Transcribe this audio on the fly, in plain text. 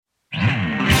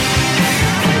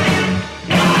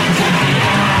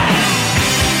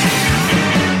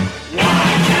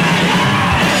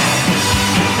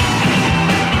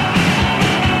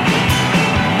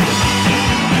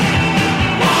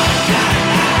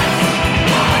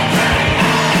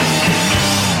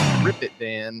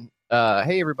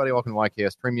Hey everybody, welcome to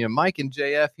YKS Premium. Mike and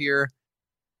JF here,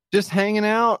 just hanging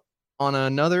out on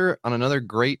another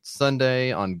great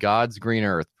Sunday on God's green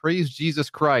earth. Praise Jesus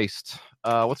Christ.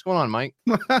 What's going on, Mike?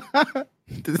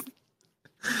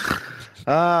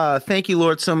 Thank you,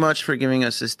 Lord, so much for giving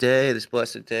us this day, this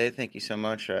blessed day. Thank you so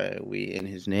much. We in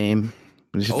His name.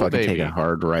 We just fucking take a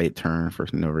hard right turn for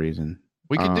no reason.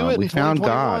 We could do it. We in found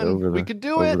God we could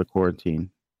do it over the quarantine.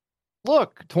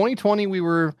 Look, 2020, we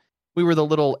were the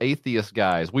little atheist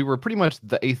guys. We were pretty much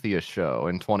the atheist show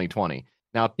in 2020.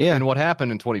 Now, and what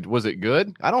happened in 2020? Was it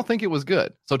good? I don't think it was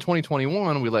good. So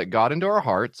 2021, we let God into our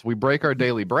hearts. We break our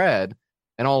daily bread,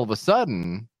 and all of a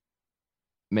sudden,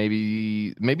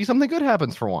 maybe something good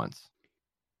happens for once.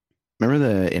 Remember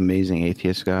the amazing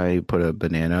atheist guy who put a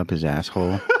banana up his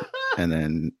asshole, and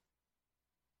then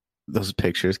those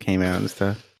pictures came out and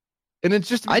stuff? And it's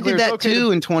just I did that too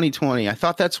in 2020. I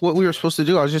thought that's what we were supposed to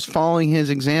do. I was just following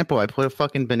his example. I put a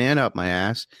fucking banana up my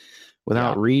ass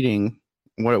without reading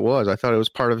what it was. I thought it was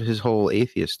part of his whole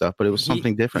atheist stuff, but it was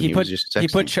something different. He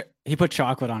he put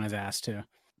chocolate on his ass too.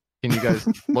 Can you guys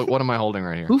look? What am I holding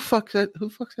right here? Who fuck said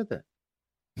that?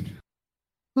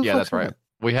 That's right. That?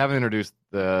 We haven't introduced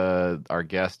our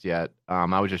guest yet.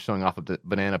 I was just showing off a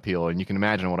banana peel, and you can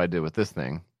imagine what I did with this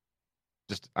thing.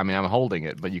 I'm holding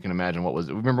it, but you can imagine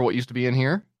remember what used to be in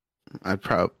here? I was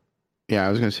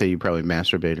going to say you probably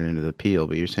masturbated into the peel,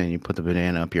 but you're saying you put the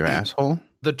banana up your asshole?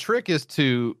 The trick is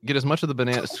to get as much of the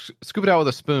banana, scoop it out with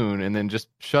a spoon, and then just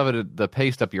shove the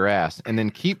paste up your ass, and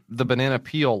then keep the banana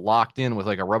peel locked in with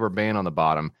like a rubber band on the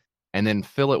bottom, and then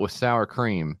fill it with sour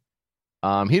cream.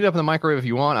 Heat it up in the microwave if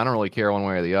you want. I don't really care one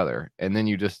way or the other. And then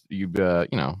you fuck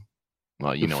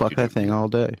that thing all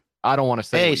day. I don't want to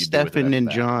say. Hey, Stefan and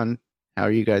John. How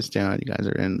are you guys doing? You guys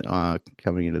are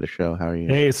coming into the show. How are you?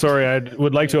 Hey, sorry. I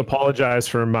would like to apologize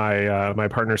for my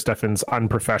partner Stefan's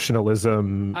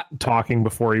unprofessionalism talking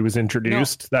before he was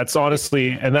introduced. No. That's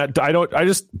honestly, and that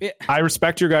I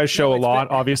respect your guys' show a lot.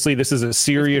 Obviously, this is a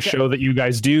serious show that you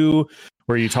guys do,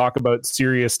 where you talk about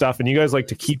serious stuff, and you guys like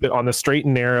to keep it on the straight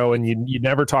and narrow, and you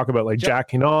never talk about like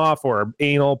jacking off or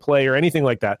anal play or anything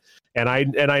like that. And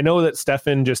I know that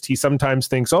Stefan he sometimes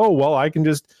thinks, oh well, I can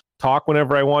just talk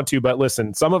whenever I want to, but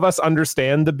listen, some of us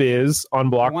understand the biz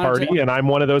on Block Party, and I'm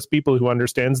one of those people who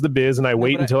understands the biz, and I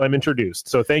wait until I'm introduced.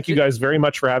 So thank you guys very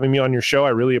much for having me on your show. I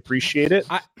really appreciate it.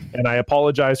 And I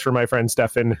apologize for my friend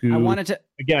Stefan, who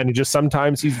again, just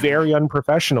sometimes he's very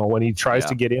unprofessional when he tries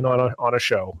to get in on a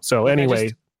show. So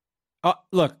anyway.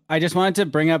 Look, I just wanted to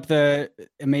bring up the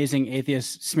amazing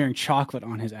atheist smearing chocolate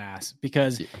on his ass,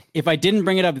 because if I didn't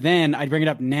bring it up then, I'd bring it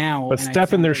up now. But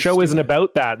Stefan, their show isn't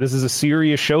about that. This is a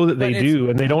serious show that they do,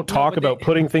 and they don't talk about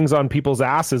putting things on people's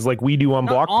asses like we do on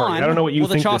Block Party. I don't know what you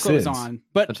think this is.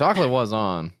 But the chocolate was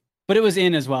on. But it was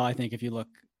in as well, I think, if you look.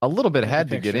 A little bit had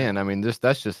to get in. I mean,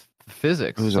 that's just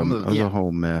physics. It was a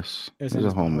whole mess. It was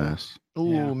a whole mess.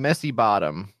 Ooh, messy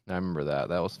bottom. I remember that.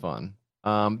 That was fun.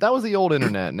 That was the old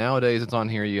internet. Nowadays, it's on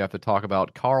here. You have to talk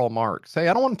about Karl Marx. Hey,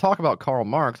 I don't want to talk about Karl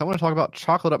Marx. I want to talk about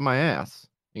chocolate up my ass.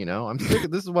 I'm sick of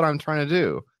this. Is what I'm trying to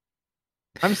do.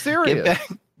 I'm serious.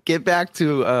 Get back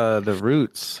to the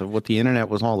roots of what the internet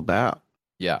was all about.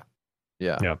 Yeah.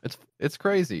 It's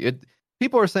crazy.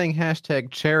 People are saying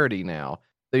hashtag charity now.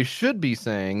 They should be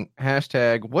saying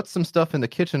hashtag what's some stuff in the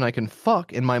kitchen I can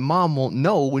fuck and my mom won't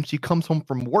know when she comes home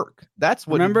from work. That's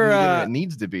what the internet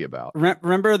needs to be about.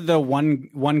 Remember the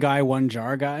one guy, one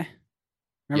jar guy?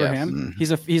 Remember him?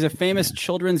 Mm-hmm. He's a famous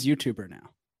children's YouTuber now.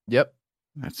 Yep.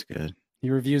 That's good. He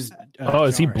reviews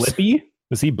is he Blippy?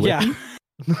 Is he Blippy? Yeah.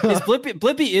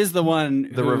 Blippy is the one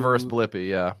the reverse Blippy,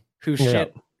 yeah. Who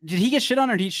shit. Did he get shit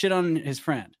on, or did he shit on his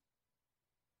friend?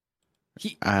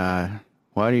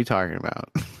 What are you talking about?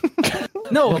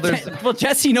 No, well,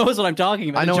 Jesse knows what I'm talking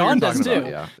about. I know John what you're does too.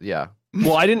 About. Yeah.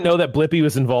 Well, I didn't know that Blippy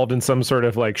was involved in some sort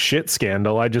of like shit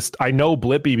scandal. I know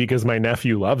Blippy because my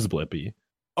nephew loves Blippy.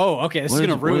 Oh, okay. This is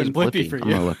gonna ruin Blippy for you. I'm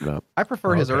gonna look it up. I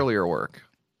prefer his earlier work.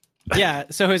 Yeah.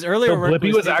 So his earlier work.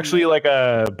 Blippy was actually like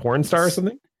a porn star or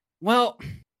something. Well,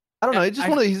 I don't know.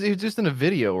 He was just in a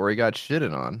video where he got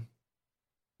shitted on.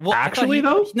 Well, actually,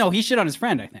 though, no, he shit on his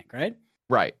friend. I think, right?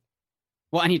 Right.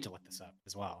 Well, I need to look this up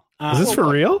as well. Is this for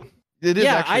real? It is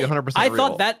actually 100%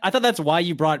 real. I thought that's why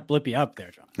you brought Blippy up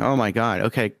there, John. Oh my God.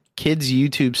 Okay. Kids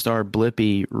YouTube star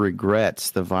Blippy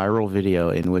regrets the viral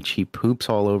video in which he poops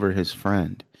all over his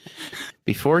friend.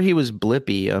 Before he was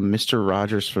Blippy, a Mr.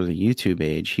 Rogers for the YouTube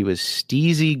age, he was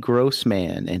Steezy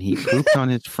Grossman, and he pooped on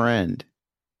his friend.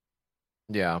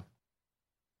 Yeah.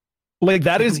 Like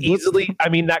that is easily, I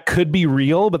mean, that could be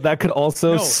real, but that could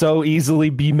also so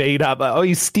easily be made up. Oh,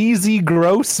 he's Steezy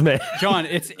Grossman. John,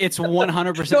 it's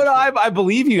 100%. No, I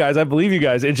believe you guys. I believe you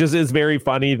guys. It just is very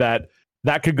funny that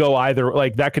could go either,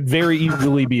 like that could very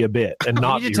easily be a bit and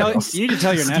not be real. You need to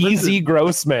tell your nephew. Steezy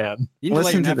Grossman.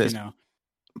 Listen to this.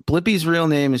 Blippi's real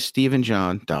name is Stephen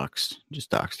John.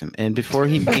 Just doxed him. And before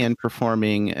he began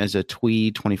performing as a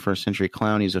twee 21st century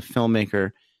clown, he's a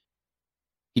filmmaker.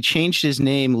 He changed his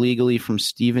name legally from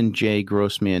Stephen J.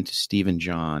 Grossman to Stephen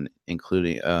John,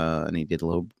 including and he did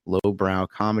lowbrow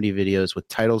comedy videos with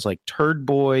titles like Turd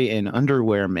Boy and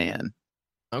Underwear Man.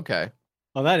 Okay.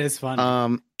 Oh, that is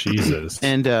fun. Jesus.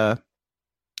 And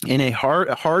in a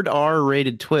hard R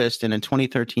rated twist in a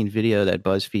 2013 video that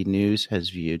BuzzFeed News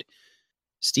has viewed,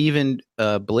 Stephen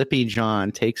Blippy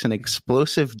John takes an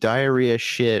explosive diarrhea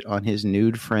shit on his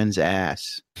nude friend's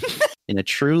ass. In a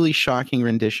truly shocking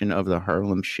rendition of the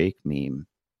Harlem Shake meme.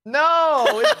 No,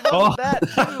 it wasn't that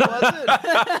too, was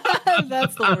it?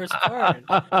 That's the worst part.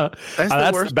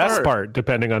 That's the best part,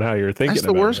 depending on how you're thinking. That's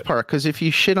the worst part, because if you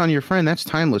shit on your friend, that's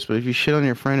timeless. But if you shit on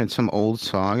your friend and some old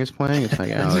song is playing, it's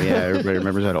like, oh yeah, everybody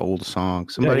remembers that old song.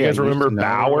 Somebody you guys remember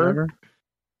Bauer?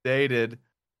 They did.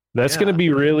 That's going to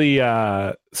be really.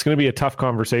 It's going to be a tough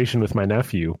conversation with my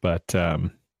nephew, but.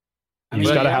 He's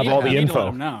got to have all the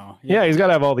info. Yeah, he's got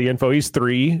to have all the info. He's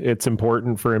 3. It's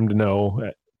important for him to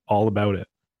know all about it.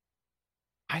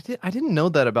 I didn't know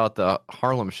that about the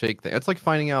Harlem Shake thing. It's like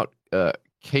finding out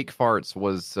Cake Farts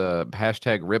was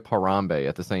hashtag Rip Harambe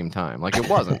at the same time. Like it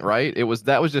wasn't, right?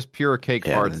 That was just pure Cake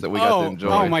Farts that we got to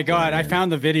enjoy. Oh my God, I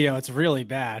found the video. It's really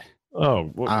bad. Oh,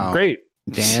 great.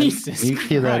 Dan, Jesus can you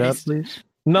cue that up, please?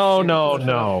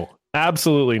 No.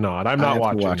 Absolutely not. I'm not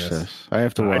watching this. I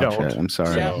have to watch it. I'm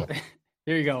sorry. Yeah.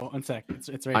 Here you go. 1 sec.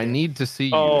 It's right. I here. need to see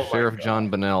you, Sheriff John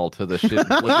Bonnell, to the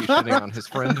Blippy shitting on his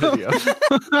friend video.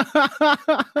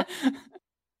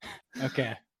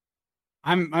 Okay,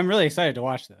 I'm really excited to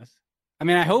watch this. I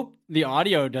mean, I hope the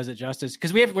audio does it justice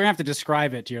because we're gonna have to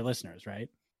describe it to your listeners, right?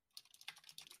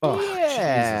 Oh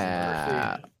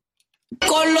yeah.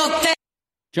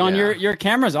 John, your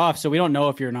camera's off, so we don't know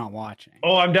if you're not watching.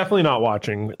 Oh, I'm definitely not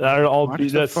watching.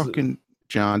 Fucking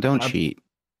John, don't cheat.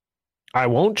 I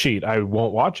won't cheat. I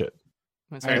won't watch it.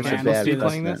 Sorry, am I supposed to be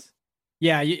playing this?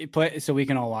 Yeah, you play so we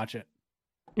can all watch it.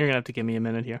 You're gonna have to give me a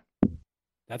minute here.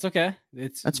 That's okay.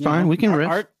 That's fine. We can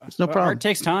riff. It's no problem. Art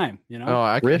takes time, you know. Oh,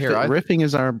 I can riffing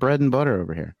is our bread and butter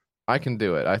over here. I can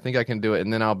do it. I think I can do it,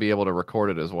 and then I'll be able to record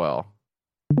it as well.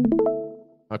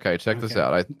 Okay, check this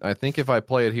out. I think if I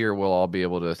play it here, we'll all be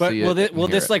able to see it. Will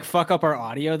this like fuck up our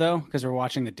audio though? Because we're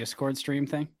watching the Discord stream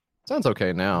thing. Sounds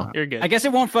okay now. You're good. I guess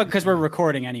it won't fuck because we're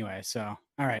recording anyway. So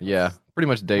all right. Yeah, pretty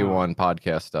much day one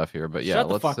podcast stuff here. But yeah, Shut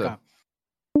the let's fuck up.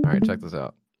 All right, check this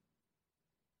out.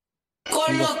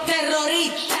 Can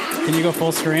you go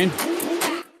full screen?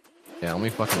 Yeah, let me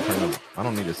fucking turn up. I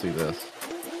don't need to see this.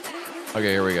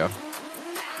 Okay, here we go.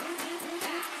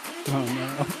 Oh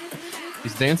no.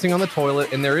 He's dancing on the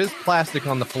toilet, and there is plastic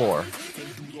on the floor.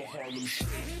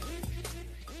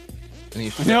 And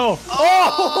he's no.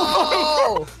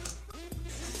 Oh!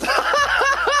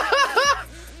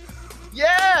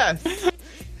 Yes!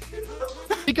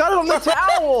 He got it on the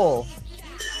towel!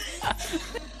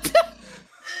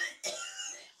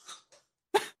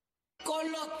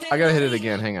 I gotta hit it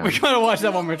again. Hang on. We gotta watch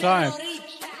that one more time.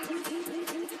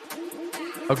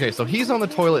 Okay, so he's on the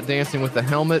toilet dancing with the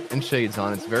helmet and shades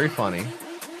on. It's very funny.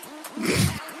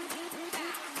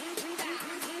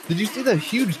 Did you see the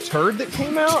huge turd that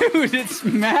came out? Dude, it's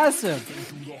massive.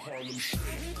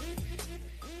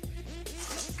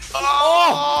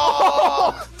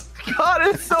 Oh! God,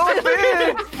 it's so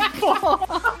big!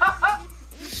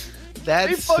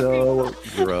 That's so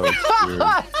gross, dude.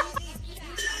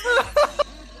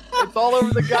 It's all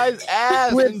over the guy's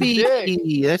ass.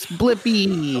 Blippy! That's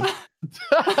Blippy!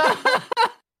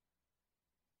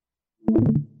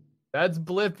 That's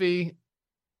Blippy.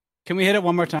 Can we hit it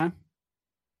one more time?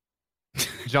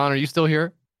 John, are you still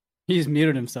here? He's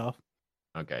muted himself.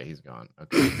 Okay, he's gone.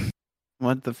 Okay.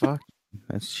 What the fuck?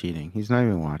 That's cheating. He's not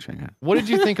even watching it. What did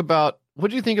you think about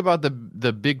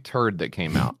the big turd that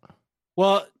came out?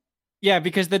 Well, yeah,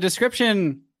 because the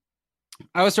description,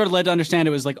 I was sort of led to understand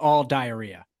it was like all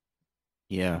diarrhea.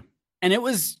 Yeah. And it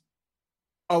was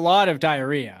a lot of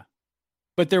diarrhea.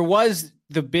 But there was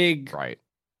the big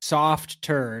soft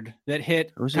turd that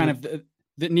hit kind of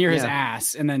the near his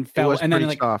ass and then fell. It was and pretty then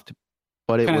like soft,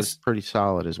 but it was pretty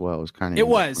solid as well. It was kind of. It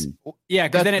was, yeah,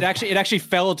 because then it actually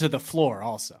fell to the floor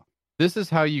also. This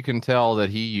is how you can tell that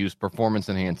he used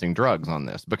performance-enhancing drugs on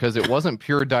this, because it wasn't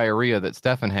pure diarrhea that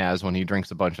Stefan has when he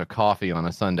drinks a bunch of coffee on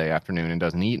a Sunday afternoon and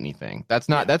doesn't eat anything. That's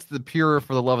the pure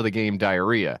for the love of the game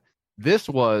diarrhea. This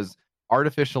was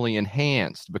artificially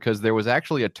enhanced because there was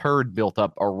actually a turd built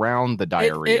up around the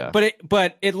diarrhea.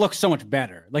 But it looks so much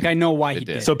better. Like, I know why he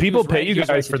did. So people pay you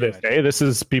guys for this, eh? This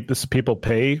is people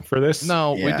pay for this?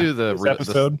 No, we do this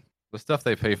episode. The stuff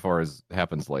they pay for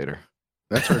happens later.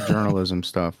 That's our journalism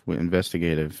stuff,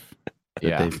 investigative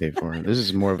that they pay for. This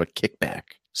is more of a kickback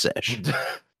sesh.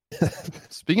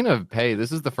 Speaking of pay,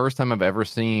 this is the first time I've ever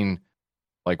seen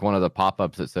like one of the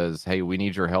pop-ups that says, "Hey, we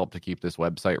need your help to keep this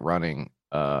website running."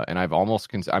 And I've almost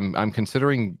I'm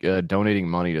considering donating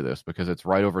money to this because it's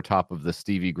right over top of the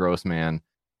Stevie Grossman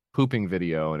pooping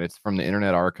video, and it's from the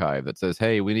Internet Archive that says,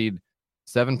 "Hey, we need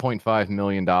 $7.5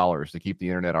 million to keep the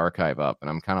Internet Archive up." And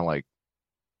I'm kind of like,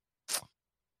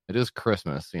 it is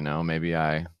Christmas, maybe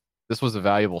this was a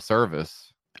valuable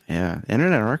service. Yeah.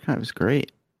 Internet Archive is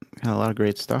great. Got a lot of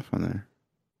great stuff on there.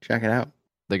 Check it out.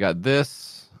 They got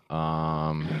this.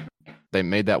 They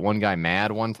made that one guy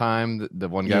mad one time. The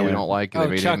one guy we don't like. They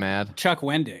made him mad. Chuck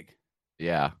Wendig.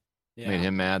 Yeah. Made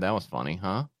him mad. That was funny,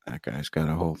 huh? That guy's got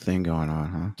a whole thing going on,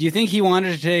 huh? Do you think he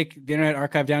wanted to take the Internet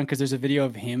Archive down because there's a video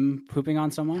of him pooping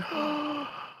on someone?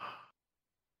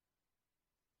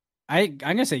 I'm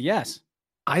going to say yes.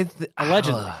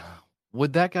 Allegedly.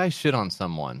 Would that guy shit on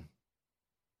someone?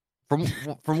 From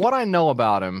what I know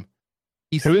about him,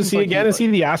 who is he like again? Is he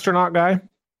the astronaut guy?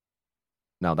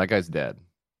 No, that guy's dead.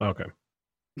 Okay.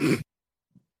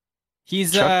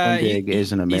 He's Chuck Wendig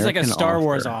is an American he's like a Star author.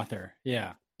 Wars author.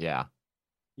 Yeah. Yeah.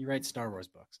 He writes Star Wars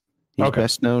books. He's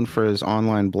best known for his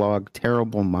online blog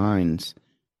Terrible Minds,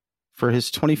 for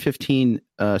his 2015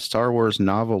 Star Wars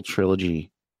novel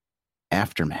trilogy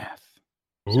Aftermath.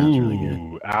 Sounds really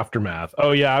good. Aftermath.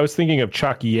 Oh yeah, I was thinking of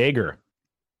Chuck Yeager.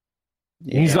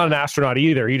 Yeah. He's not an astronaut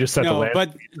either. He just set the land.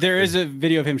 But there is a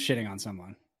video of him shitting on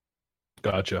someone.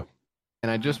 Gotcha.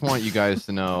 And I just want you guys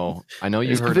to know. I know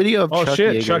you heard a video of Chuck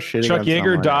Yeager Chuck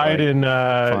Yeager died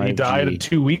he died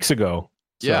 2 weeks ago.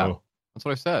 So. Yeah, that's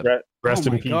what I said. Rest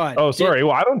in peace. Oh, sorry.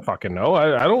 Well, I don't fucking know.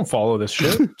 I don't follow this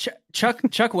shit. Chuck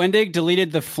Wendig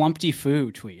deleted the Flumpty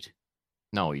Foo tweet.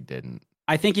 No, he didn't.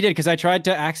 I think he did because I tried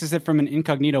to access it from an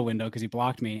incognito window because he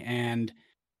blocked me, and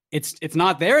it's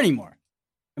not there anymore.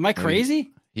 Am I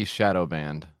crazy? He's shadow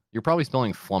banned. You're probably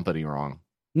spelling flumpity wrong.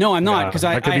 No, I'm not, because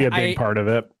that could be a big part of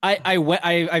it.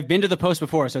 I've been to the post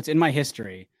before, so it's in my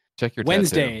history. Check your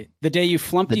Wednesday, tattoo. the day you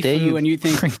flumpty foo and you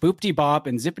think boopty bop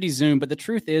and zippity zoom, but the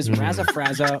truth is razza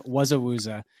frazza wuzza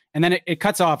wooza, and then it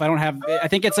cuts off. I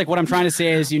think it's like what I'm trying to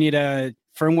say is you need a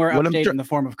firmware update in the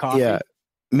form of coffee. Yeah.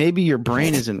 Maybe your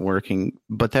brain isn't working,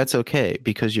 but that's okay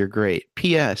because you're great.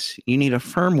 P.S. You need a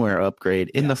firmware upgrade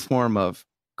in the form of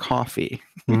coffee.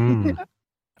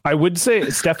 I would say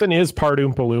Stefan is part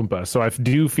Oompa Loompa, so I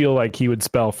do feel like he would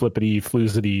spell flippity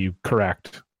floozity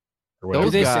correct. Do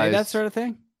they say that sort of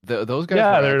thing? Those guys,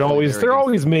 yeah, they're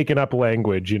always making up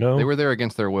language. They were there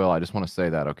against their will. I just want to say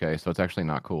that, okay? So it's actually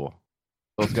not cool.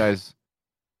 Those guys,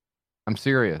 I'm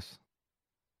serious.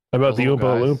 About the Oompa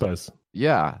Loompas.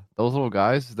 Yeah, those little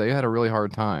guys, they had a really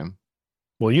hard time.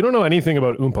 Well, you don't know anything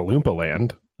about Oompa Loompa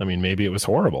Land. I mean, maybe it was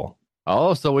horrible.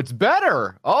 Oh, so it's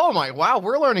better. Oh my, wow.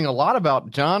 We're learning a lot about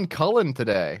John Cullen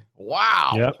today.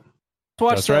 Wow. Yep.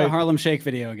 Watch the Harlem Shake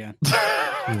video again.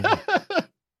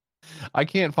 I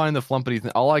can't find the flumpity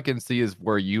thing. All I can see is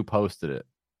where you posted it.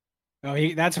 Oh,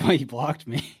 that's why he blocked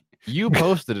me. You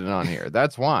posted it on here.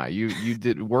 That's why. You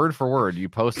did word for word. You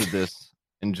posted this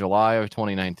in July of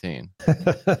 2019.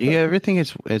 You ever think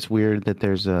it's weird that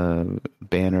there's a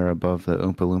banner above the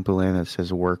Oompa Loompa Land that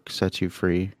says "Work sets you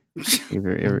free"? You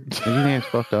think it's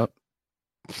fucked up?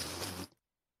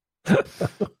 I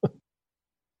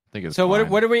think it's so. Fine.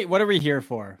 What are we here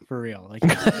for real? Like,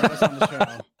 us on the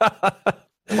show.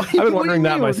 I've been wondering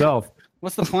that myself.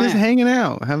 What's the plan? Just hanging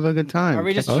out, have a good time. Are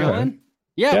we just chilling?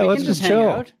 Yeah, we can just hang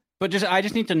out. But I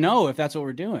just need to know if that's what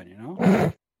we're doing. You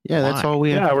know? Yeah, that's all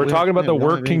we have. Yeah, we're talking about the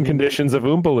working conditions of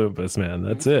Oompa Loompas, man.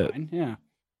 That's it. Fine. Yeah.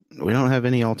 We don't have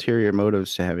any ulterior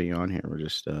motives to having you on here. We're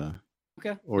just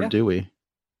okay. Or do we,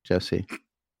 Jesse?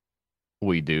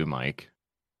 We do, Mike.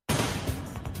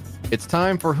 It's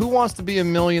time for Who Wants to Be a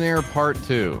Millionaire Part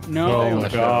 2. No. Oh,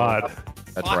 God.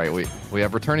 That's right. We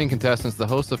have returning contestants, the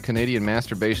hosts of Canadian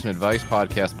masturbation advice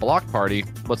podcast Block Party.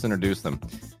 Let's introduce them.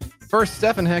 First,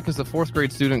 Stefan Heck is a 4th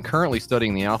grade student currently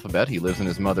studying the alphabet. He lives in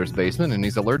his mother's basement and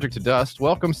he's allergic to dust.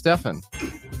 Welcome, Stefan.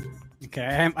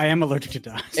 Okay, I am allergic to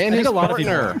dogs. And his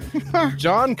partner,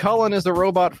 John Cullen, is a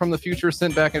robot from the future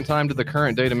sent back in time to the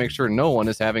current day to make sure no one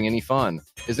is having any fun.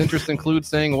 His interests include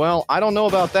saying, well, I don't know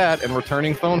about that, and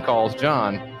returning phone calls.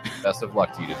 John, best of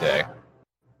luck to you today.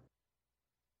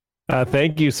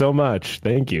 Thank you so much.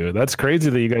 Thank you. That's crazy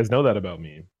that you guys know that about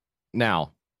me.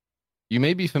 Now, you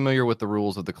may be familiar with the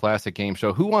rules of the classic game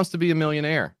show, Who Wants to Be a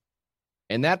Millionaire?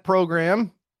 In that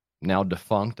program, now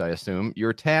defunct, I assume,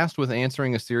 you're tasked with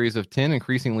answering a series of 10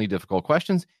 increasingly difficult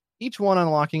questions, each one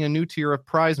unlocking a new tier of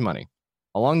prize money.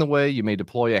 Along the way, you may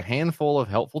deploy a handful of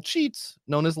helpful cheats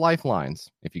known as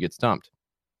lifelines if you get stumped.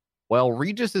 Well,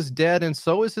 Regis is dead, and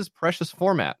so is his precious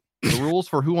format. The rules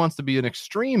for Who Wants to Be an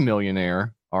Extreme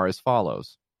Millionaire are as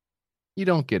follows. You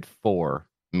don't get 4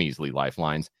 measly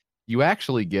lifelines. You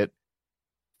actually get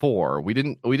 4. We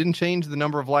didn't change the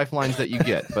number of lifelines that you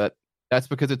get, but that's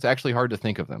because it's actually hard to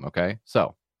think of them, okay?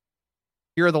 So,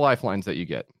 here are the lifelines that you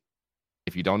get.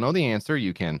 If you don't know the answer,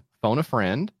 you can phone a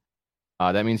friend.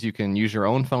 That means you can use your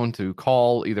own phone to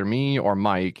call either me or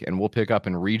Mike, and we'll pick up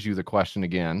and read you the question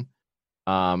again.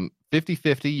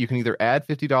 50-50, you can either add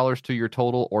 $50 to your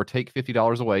total or take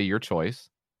 $50 away, your choice.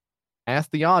 Ask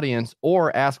the audience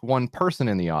or ask one person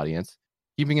in the audience,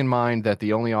 keeping in mind that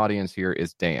the only audience here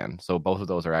is Dan, so both of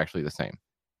those are actually the same.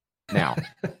 Now,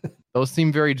 those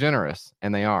seem very generous,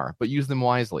 and they are, but use them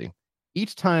wisely.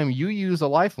 Each time you use a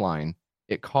lifeline,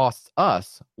 it costs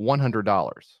us $100.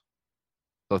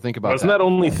 So think about Wasn't that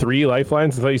only 3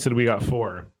 lifelines? I thought you said we got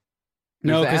 4.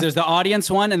 No, because there's the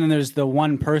audience one, and then there's the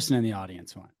one person in the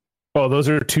audience one. Oh, those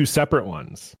are 2 separate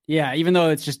ones. Yeah, even though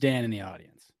it's just Dan in the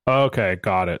audience. Okay,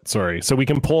 got it. Sorry. So we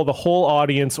can pull the whole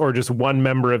audience or just one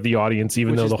member of the audience,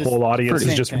 even though the whole audience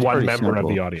is just one member of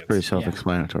the audience. Pretty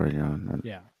self-explanatory, John.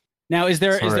 Yeah. Now, is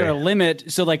there a limit?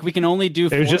 So, like, we can only do.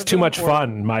 It was just too much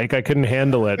fun, Mike. I couldn't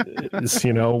handle it.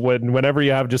 Whenever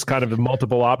you have just kind of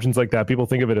multiple options like that, people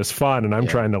think of it as fun, and I'm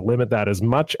trying to limit that as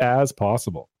much as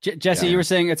possible. Jesse, you were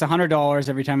saying it's $100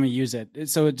 every time we use it.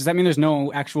 So, does that mean there's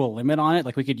no actual limit on it?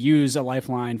 Like, we could use a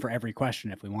lifeline for every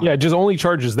question if we want. Yeah, it just only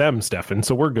charges them, Stefan.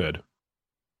 So we're good.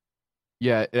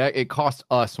 Yeah, it costs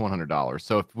us $100.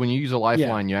 So when you use a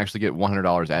lifeline, you actually get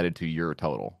 $100 added to your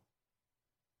total.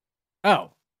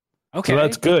 Oh. Okay. So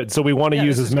that's good. So we want to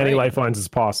use as many lifelines as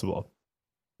possible.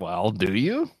 Well, do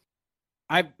you?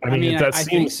 I mean, I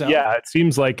think so. Yeah, it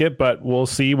seems like it, but we'll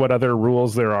see what other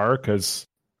rules there are. Because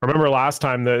I remember last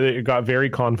time that it got very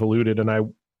convoluted, and I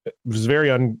was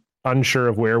very unsure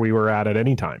of where we were at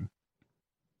any time.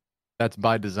 That's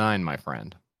by design, my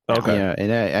friend. Okay. Yeah,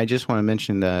 and I just want to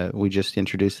mention that we just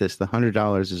introduced this. The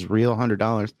 $100 is real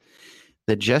 $100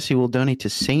 that Jesse will donate to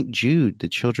St. Jude, the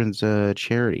children's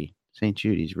charity. St.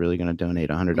 Jude, he's really going to donate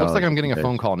 $100. Looks like I'm getting a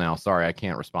phone call now. Sorry, I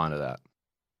can't respond to that.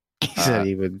 He said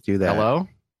he would do that. Hello?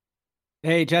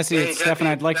 Hey, Jesse, it's Stefan.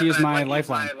 I'd like to use my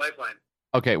lifeline.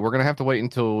 Okay, we're going to have to wait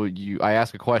until I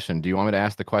ask a question. Do you want me to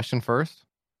ask the question first?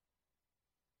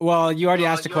 Well, you already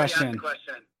asked a question,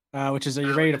 which is, are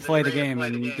you ready to play the game?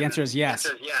 And the answer is yes.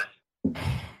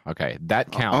 Okay,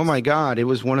 that counts. Oh, my God. It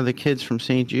was one of the kids from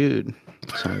St. Jude.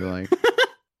 Sounded like...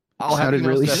 sounded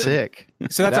really sick.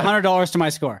 So that's $100 to my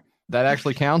score. That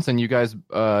actually counts, and you guys,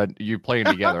 you're playing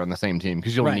together on the same team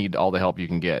because you'll need all the help you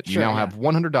can get. You now have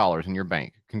 $100 in your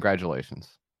bank. Congratulations.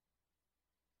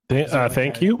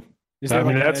 Thank you. Is there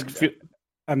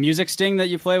a music sting that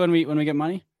you play when we get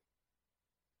money?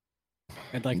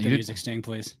 I'd like the music sting,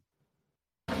 please.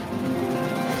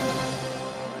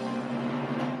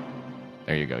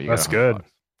 There you go. That's good.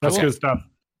 That's good stuff.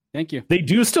 Thank you. They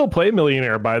do still play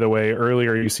Millionaire, by the way.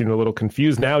 Earlier, you seemed a little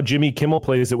confused. Now, Jimmy Kimmel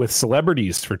plays it with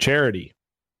celebrities for charity.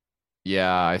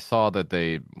 Yeah, I saw that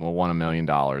they won $1 million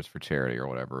for charity or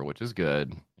whatever, which is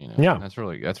good. Yeah, that's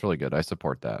really good. I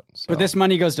support that. So. But this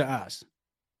money goes to us.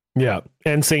 Yeah,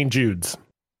 and St. Jude's.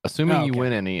 Assuming you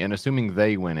win any, and assuming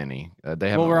they win any,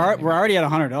 they have. Well, we're already at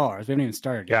 $100. We haven't even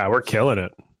started yet. Yeah, we're killing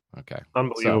it. Okay,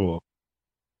 unbelievable.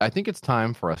 So, I think it's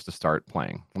time for us to start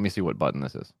playing. Let me see what button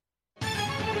this is.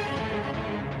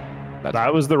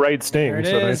 That was the right sting. There it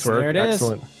is. Nice work. There it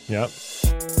Excellent. is. Yep.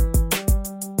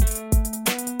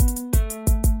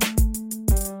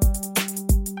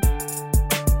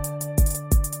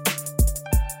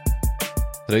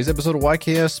 Today's episode of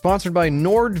YKS is sponsored by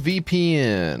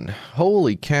NordVPN.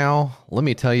 Holy cow, let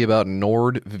me tell you about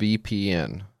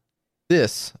NordVPN.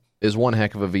 This is one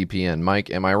heck of a VPN.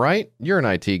 Mike, am I right? You're an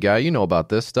IT guy. You know about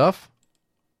this stuff.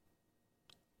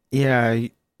 Yeah,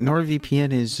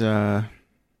 NordVPN is...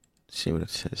 see what it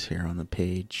says here on the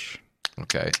page.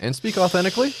 Okay, and speak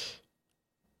authentically.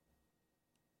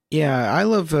 Yeah, I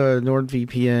love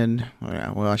NordVPN.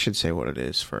 Well, I should say what it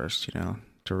is first.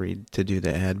 to do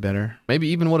the ad better. Maybe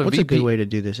even what's a good way to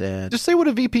do this ad? Just say what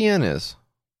a VPN is.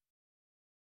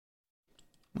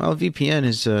 Well,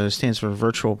 VPN stands for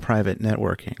Virtual Private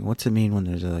Networking. What's it mean when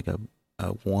there's like a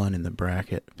one in the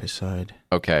bracket beside?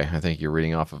 Okay, I think you're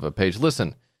reading off of a page.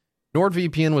 Listen,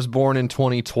 NordVPN was born in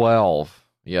 2012.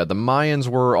 Yeah, the Mayans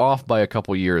were off by a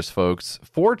couple years, folks.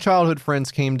 4 childhood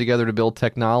friends came together to build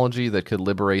technology that could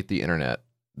liberate the internet.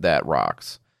 That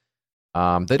rocks.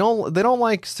 They don't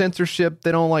like censorship,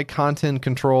 they don't like content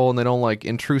control, and they don't like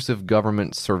intrusive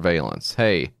government surveillance.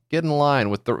 Hey, get in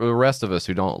line with the rest of us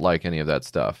who don't like any of that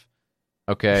stuff.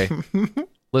 Okay?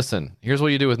 Listen, here's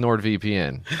what you do with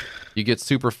NordVPN. You get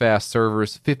super fast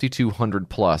servers, 5,200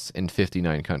 plus in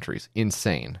 59 countries.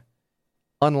 Insane.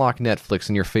 Unlock Netflix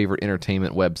and your favorite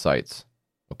entertainment websites.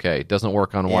 Okay, doesn't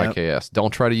work on YKS.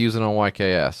 Don't try to use it on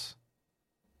YKS.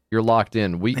 You're locked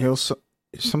in.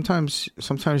 Sometimes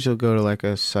you'll go to like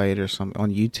a site or something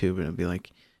on YouTube and it'll be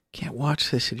like, can't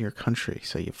watch this in your country.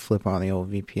 So you flip on the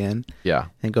old VPN. Yeah.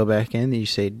 And go back in and you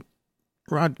say,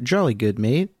 jolly good,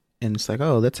 mate. And it's like,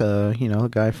 oh, that's a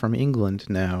guy from England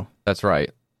now. That's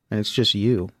right. And it's just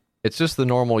you. It's just the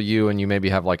normal you, and you maybe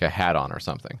have like a hat on or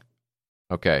something.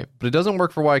 Okay. But it doesn't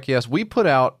work for YKS. We put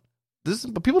out this,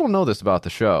 but people don't know this about the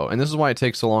show. And this is why it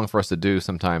takes so long for us to do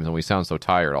sometimes, and we sound so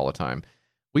tired all the time.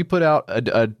 We put out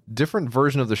a different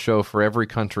version of the show for every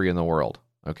country in the world.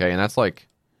 Okay. And that's like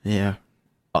a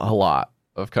lot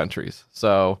of countries.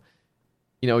 So,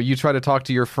 you try to talk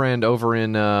to your friend over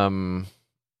in,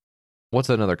 what's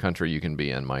another country you can be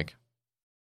in, Mike?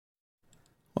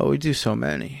 Well, we do so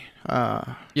many.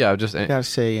 Yeah, just gotta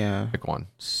say, pick one.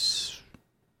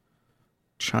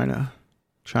 China.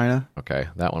 Okay,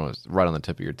 that one was right on the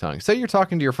tip of your tongue. Say you're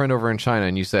talking to your friend over in China,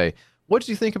 and you say, "What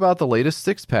do you think about the latest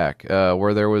six-pack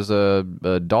where there was a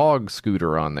dog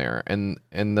scooter on there?" And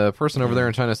the person over there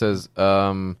in China says,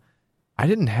 "I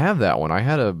didn't have that one. I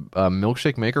had a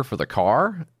milkshake maker for the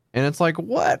car." And it's like,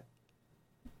 what?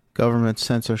 Government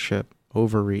censorship,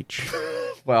 overreach.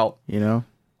 Well,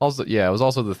 Also, it was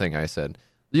also the thing I said.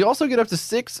 You also get up to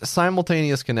 6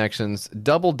 simultaneous connections,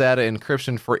 double data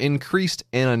encryption for increased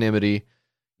anonymity.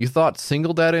 You thought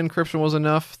single data encryption was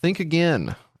enough? Think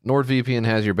again. NordVPN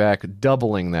has your back,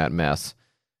 doubling that mess.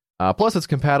 Plus, it's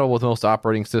compatible with most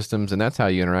operating systems, and that's how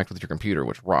you interact with your computer,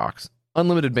 which rocks.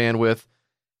 Unlimited bandwidth,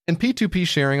 and P2P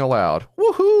sharing allowed.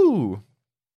 Woohoo!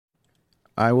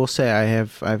 I will say I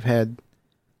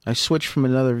switched from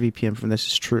another VPN from This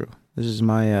Is True. This is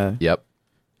my Yep.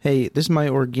 Hey, this is my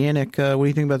organic what do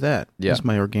you think about that? Yeah. This is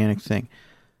my organic thing.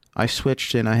 I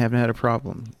switched and I haven't had a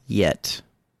problem yet.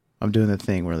 I'm doing the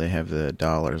thing where they have the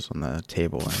dollars on the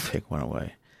table and I take one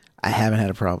away. I haven't had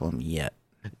a problem yet.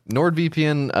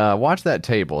 NordVPN, watch that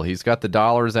table. He's got the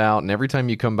dollars out, and every time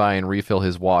you come by and refill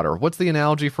his water. What's the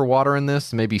analogy for water in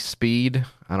this? Maybe speed?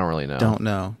 I don't really know. Don't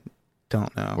know.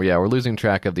 Well, yeah, we're losing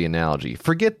track of the analogy.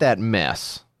 Forget that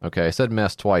mess. Okay, I said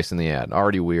mess twice in the ad.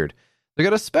 Already weird. They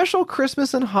got a special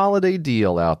Christmas and holiday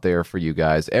deal out there for you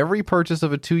guys. Every purchase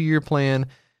of a 2-year plan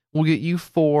will get you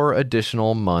 4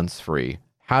 additional months free.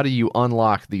 How do you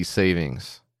unlock these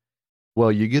savings?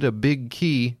 Well, you get a big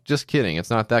key. Just kidding. It's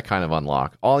not that kind of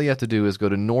unlock. All you have to do is go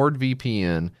to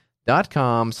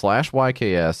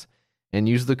nordvpn.com/YKS and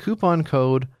use the coupon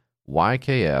code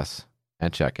YKS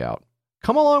at checkout.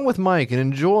 Come along with Mike and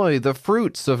enjoy the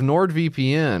fruits of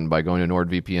NordVPN by going to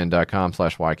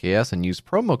nordvpn.com/YKS and use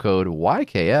promo code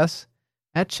YKS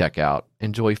at checkout.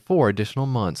 Enjoy 4 additional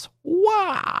months.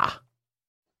 Wow!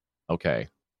 Okay,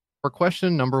 for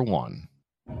question number 1.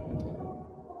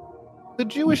 The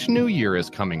Jewish New Year is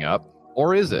coming up,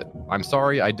 or is it? I'm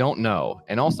sorry, I don't know.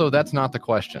 And also, that's not the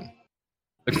question.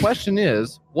 The question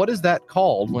is, what is that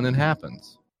called when it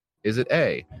happens? Is it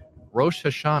A, Rosh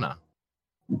Hashanah?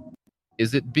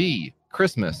 Is it B,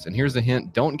 Christmas? And here's a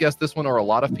hint, don't guess this one or a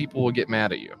lot of people will get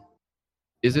mad at you.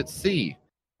 Is it C,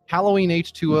 Halloween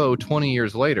H2O 20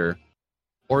 years later?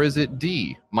 Or is it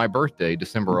D, my birthday,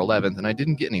 December 11th? And I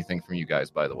didn't get anything from you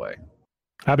guys, by the way.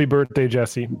 Happy birthday,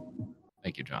 Jesse.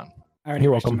 Thank you, John.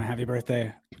 You're welcome. Happy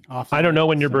birthday. I don't know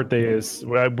when your birthday is.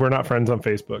 We're not friends on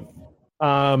Facebook.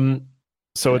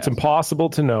 So it's impossible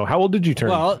to know. How old did you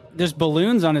turn? Well, there's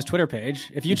balloons on his Twitter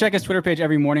page. If you check his Twitter page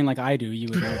every morning like I do, you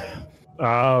would know.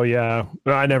 Oh, yeah.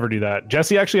 No, I never do that.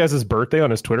 Jesse actually has his birthday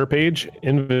on his Twitter page.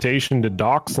 Invitation to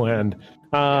Doxland.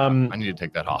 I need to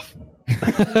take that off.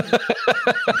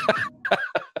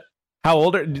 How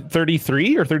old are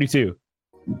 33 or 32?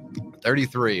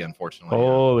 33, unfortunately.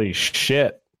 Holy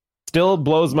shit. Still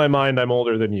blows my mind I'm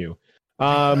older than you.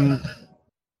 3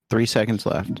 seconds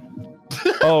left.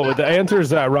 Oh, the answer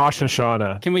is Rosh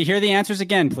Hashanah. Can we hear the answers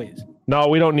again, please? No,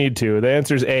 we don't need to. The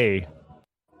answer is A.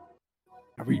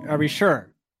 Are we sure?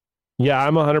 Yeah,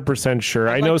 I'm 100% sure.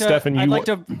 I know, Stefan. I'd like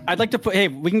to put. Hey,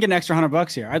 we can get an extra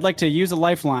 $100 here. I'd like to use a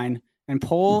lifeline and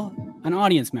poll an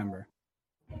audience member.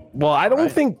 Well, I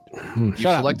don't think you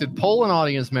selected poll an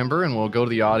audience member, and we'll go to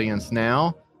the audience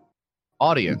now.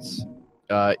 Audience,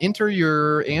 enter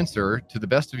your answer to the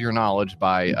best of your knowledge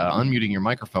by unmuting your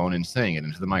microphone and saying it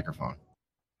into the microphone.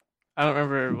 I don't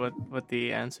remember what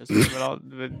the answers were,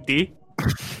 but D?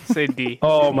 Say D.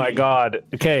 Oh my God.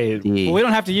 Okay. D. Well, we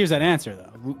don't have to use that answer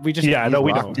though. We just we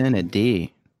locked in at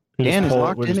D. Dan is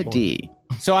locked in at D.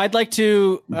 So I'd like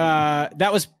to.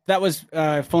 That was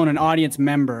phone an audience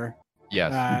member.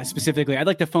 Yes. Specifically, I'd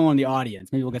like to phone the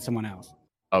audience. Maybe we'll get someone else.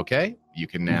 Okay. You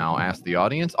can now ask the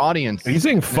audience. Audience. Are you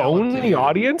saying phone the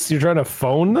audience? You're trying to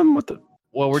phone them? What the?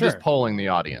 Well, we're just polling the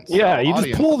audience. Yeah, you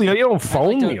just poll the. You don't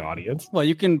phone the audience. Well,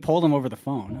 you can poll them over the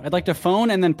phone. I'd like to phone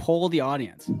and then poll the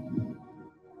audience.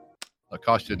 It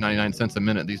costs you 99 cents a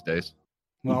minute these days.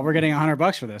 Well, we're getting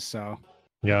 $100 for this, so.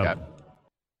 Yeah.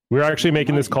 We're actually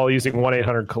making this call using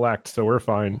 1-800-COLLECT, so we're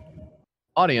fine.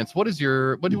 Audience, what do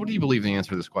you believe the answer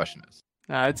to this question is?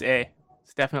 It's A.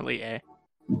 It's definitely A.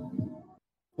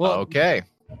 Well, okay.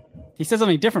 He said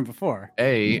something different before.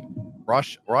 A.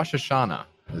 Rosh Hashanah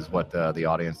is what the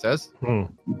audience says.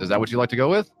 Is that what you like to go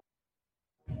with?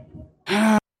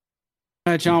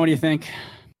 John, what do you think?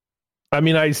 I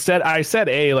mean, I said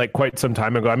A like quite some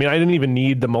time ago. I mean, I didn't even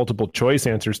need the multiple choice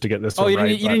answers to get this one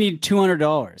right. You didn't need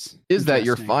 $200. Is that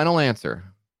your final answer?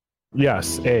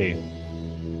 Yes, A.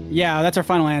 Yeah, that's our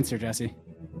final answer, Jesse.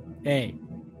 A.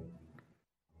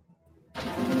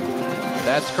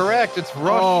 That's correct. It's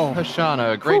Rosh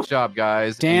Hashanah. Great job,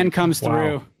 guys. Dan comes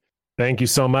through. Thank you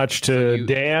so much to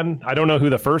Dan. I don't know who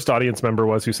the first audience member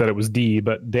was who said it was D,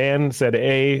 but Dan said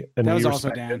A. And that was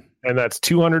also Dan. And that's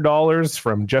 $200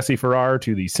 from Jesse Farrar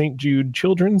to the St. Jude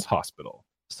Children's Hospital.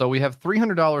 So we have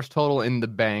 $300 total in the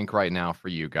bank right now for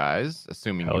you guys,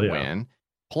 assuming you win.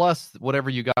 Plus whatever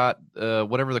you got,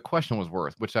 whatever the question was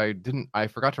worth, which I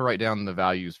forgot to write down the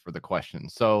values for the question.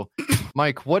 So,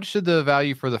 Mike, what should the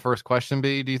value for the first question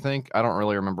be, do you think? I don't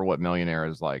really remember what Millionaire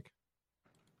is like.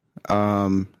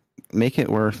 Make it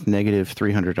worth negative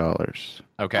 $300.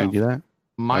 Okay. Can you do that?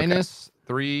 Minus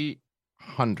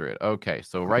 300. Okay.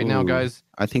 So right now, guys,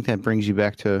 I think that brings you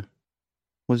back to,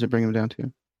 what does it bring them down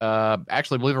to?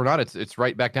 Actually, believe it or not, it's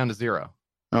right back down to 0.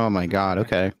 Oh my God.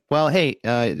 Okay. Well, hey,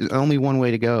 only one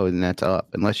way to go, and that's up,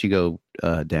 unless you go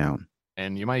down.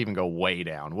 And you might even go way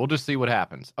down. We'll just see what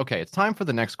happens. Okay, it's time for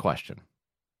the next question.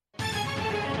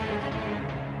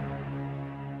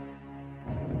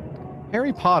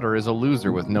 Harry Potter is a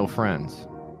loser with no friends.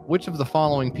 Which of the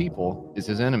following people is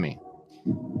his enemy?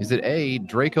 Is it A,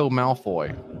 Draco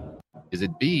Malfoy? Is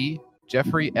it B,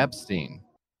 Jeffrey Epstein?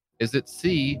 Is it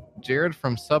C, Jared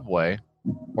from Subway?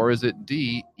 Or is it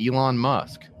D, Elon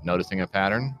Musk? Noticing a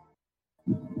pattern?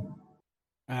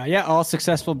 Yeah, all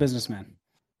successful businessmen.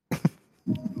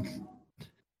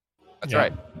 That's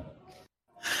right.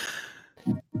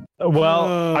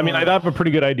 Well, I mean, I'd have a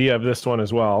pretty good idea of this one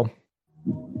as well.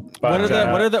 But,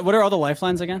 what are all the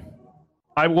lifelines again?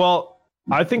 I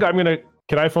think I'm gonna.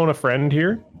 Can I phone a friend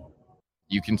here?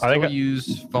 You can still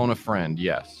use phone a friend.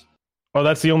 Yes. Oh,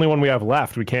 that's the only one we have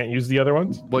left. We can't use the other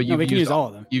ones? Well, we can use all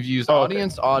of them. You've used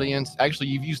audience. Actually,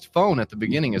 you've used phone at the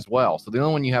beginning as well. So the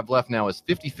only one you have left now is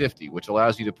 50-50, which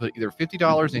allows you to put either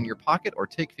 $50 in your pocket or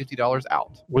take $50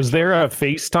 out. Was there a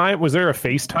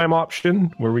FaceTime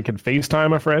option where we could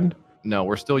FaceTime a friend? No,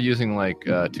 we're still using like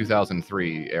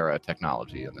 2003 era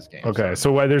technology in this game. Okay,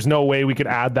 so there's no way we could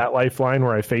add that lifeline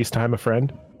where I FaceTime a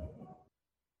friend?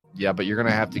 Yeah, but you're going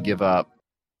to have to give up.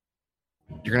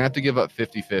 You're going to have to give up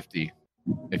 50-50.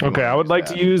 Okay, I would like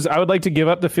to give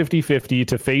up the 50-50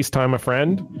 to FaceTime a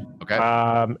friend. Okay.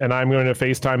 And I'm going to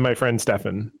FaceTime my friend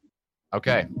Stefan.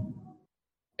 Okay.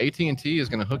 AT&T is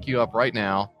going to hook you up right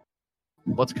now.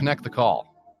 Let's connect the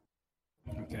call.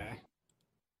 Okay.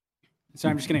 So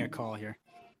I'm just getting a call here.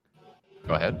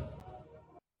 Go ahead.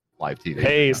 Live TV.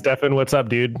 Hey, Stefan, what's up,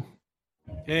 dude?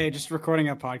 Hey, just recording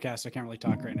a podcast. I can't really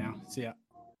talk right now. See ya.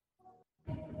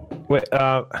 Wait,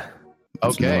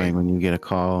 It's annoying when you get a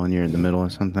call and you're in the middle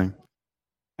of something.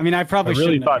 I mean, I probably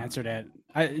shouldn't have answered it.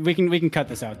 We can cut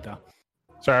this out though.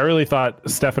 Sorry, I really thought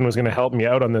Stefan was going to help me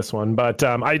out on this one, but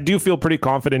I do feel pretty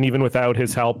confident, even without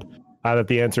his help, that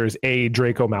the answer is A,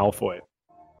 Draco Malfoy.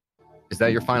 Is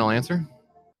that your final answer?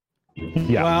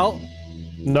 Yeah. Well,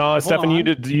 no, Stefan, you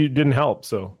didn't help,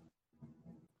 so.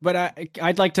 But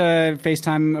I'd like to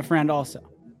FaceTime a friend also.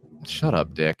 Shut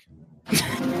up, Dick.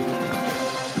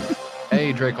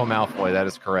 Hey, Draco Malfoy, that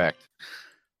is correct.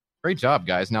 Great job,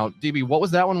 guys. Now, DB, what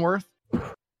was that one worth?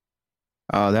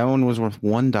 That one was worth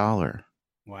 $1.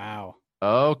 Wow.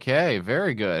 Oh, Okay,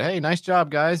 very good. Hey, nice job,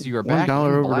 guys. You are back in $1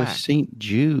 over black. to St.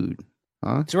 Jude.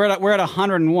 Huh? So we're at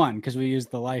 101 because we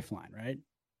used the lifeline, right?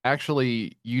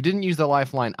 Actually, you didn't use the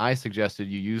lifeline I suggested.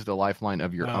 You used a lifeline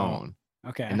of your own.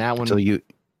 Okay. And that one. So you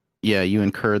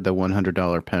incurred the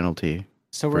 $100 penalty.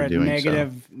 So we're at doing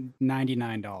negative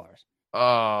 $99.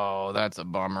 Oh, that's a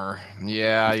bummer.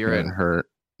 Yeah, you're at hurt.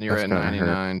 You're That's at gotta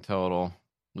 99 total.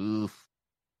 Oof.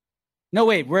 No,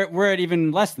 wait, we're at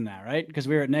even less than that, right? Because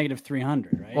we were at negative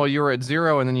 300, right? Well, you were at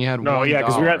 0, and then you had No, yeah,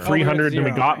 because we were at Oh, we were at 300 and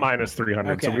we 0, got okay. minus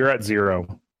 300, so Okay. we were at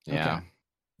 0. Yeah. Okay.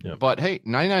 Yeah. But hey,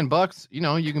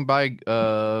 $99, you can buy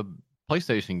a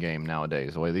PlayStation game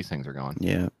nowadays, the way these things are going.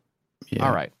 Yeah.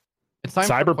 All right. It's time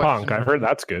for Cyberpunk, question- I've heard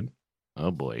that's good.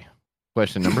 Oh, boy.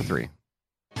 Question number 3.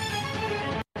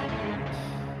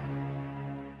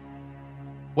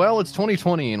 Well, it's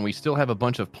 2020, and we still have a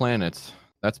bunch of planets.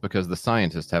 That's because the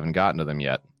scientists haven't gotten to them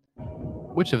yet.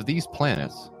 Which of these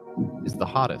planets is the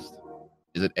hottest?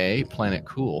 Is it A, Planet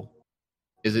Cool?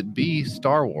 Is it B,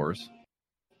 Star Wars?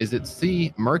 Is it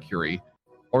C, Mercury?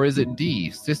 Or is it D,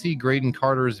 Sissy Graydon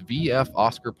Carter's VF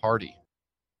Oscar Party?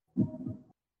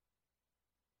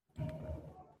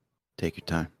 Take your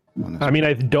time. I mean,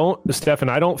 Stefan,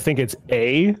 I don't think it's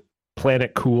A,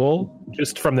 Planet Cool.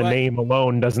 Just from the But- name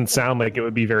alone doesn't sound like it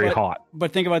would be very hot.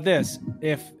 But think about this: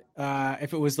 if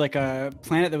it was like a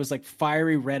planet that was like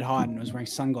fiery red hot and was wearing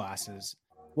sunglasses,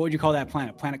 what would you call that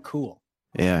planet? Planet Cool.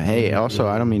 Yeah. Hey, also,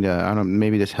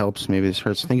 maybe this helps, maybe this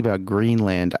hurts. Think about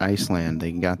Greenland, Iceland.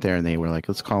 They got there and they were like,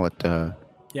 let's call it,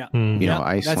 Yeah.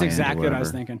 Iceland. That's exactly or what I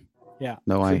was whatever. thinking. Yeah.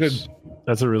 No ice.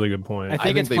 That's a really good point. I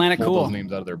think it's they Planet pulled Cool. those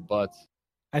names out of their butts.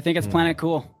 I think it's Planet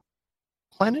Cool.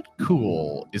 Planet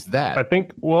Cool. Is that I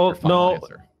think, your final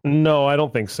answer? no, I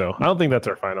don't think so. I don't think that's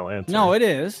our final answer. No, it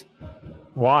is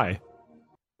Why?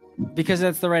 because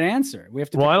that's the right answer. We have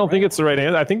to. Well, pick I don't the think right it's the right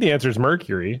answer. I think the answer is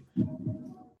Mercury.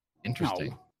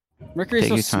 Interesting. one. Mercury is Take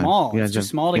so your time. small. You It's guys too have-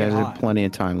 small to you get guys have hot. plenty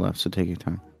of time left, so take your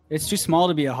time. It's too small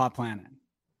to be a hot planet,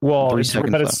 Well, 3 it's,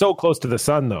 seconds but it's left. so close to the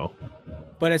sun, though.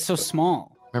 but it's so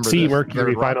small. Remember C, this,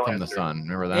 Mercury, they're rock final from the answer. sun.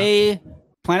 Remember that? A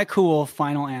Planet Cool.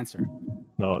 Final answer.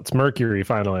 No, it's Mercury.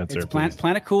 Final answer. It's please.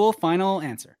 Planet Cool. Final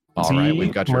answer. All right, C,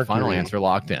 we've got your final Mercury. answer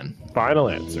locked in. Final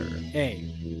answer.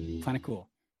 A Planet Cool.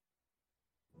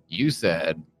 You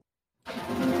said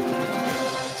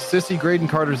Sissy Graydon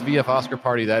Carter's VF Oscar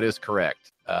Party. That is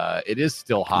correct. It is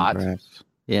still hot. Congrats.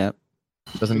 Yeah.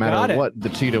 Doesn't We matter got it. what the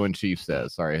Cheeto in Chief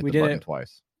says. Sorry, I hit We the did button it.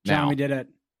 twice. John, Now, we did it.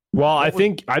 Well, I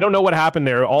don't know what happened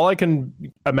there. All I can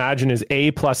imagine is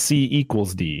A plus C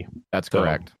equals D. that's So-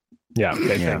 correct. Yeah.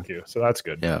 Okay. Yeah. Thank you. So that's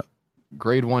good. Yeah.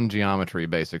 Grade 1 geometry,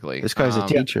 basically. This guy's a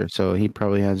teacher, so he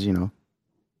probably has, Yep.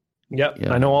 Yeah.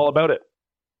 I know all about it.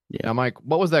 Now, Mike,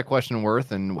 what was that question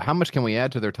worth, and how much can we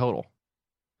add to their total?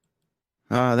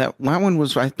 that one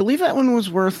was, I believe that one was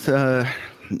worth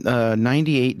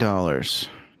 $98.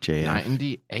 JF.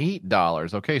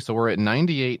 $98. Okay, so we're at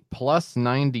 98 plus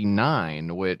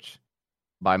 99, which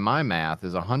by my math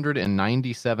is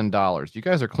 $197. You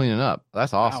guys are cleaning up.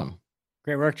 That's awesome. Wow.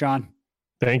 Great work, John.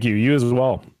 Thank you. You as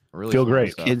well. Really Feel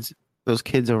smart great. stuff. Those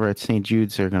kids over at St.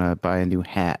 Jude's are gonna buy a new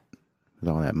hat with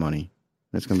all that money.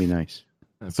 That's gonna be nice.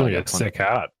 It's It's only probably a got sick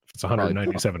hat. It's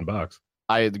 $197.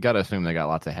 I gotta assume they got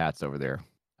lots of hats over there.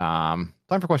 Time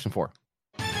for question 4.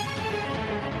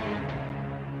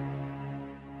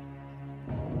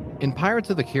 In Pirates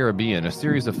of the Caribbean, a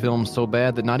series of films so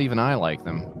bad that not even I like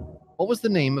them, what was the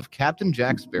name of Captain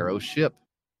Jack Sparrow's ship?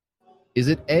 Is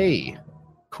it A,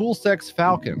 Cool Sex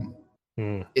Falcon?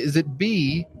 Is it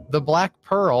B, the Black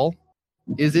Pearl?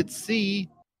 Is it C,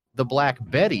 the Black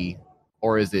Betty?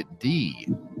 Or is it D,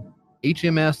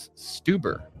 HMS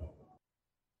Stuber?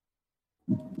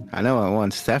 I know what one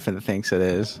Stefan thinks it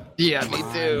is. Yeah, me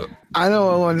too. I know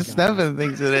what one Stefan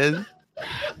thinks it is.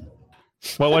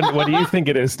 What do you think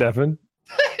it is, Stefan?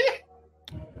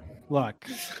 Look,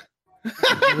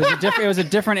 it was a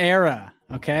different era.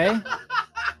 Okay.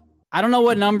 I don't know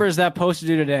what numbers that post would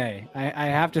do today. I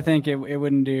have to think it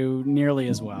wouldn't do nearly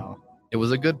as well. It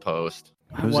was a good post.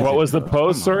 What was the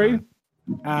post? Sorry.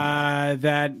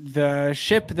 That the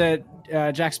ship that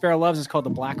Jack Sparrow loves is called the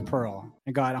Black Pearl.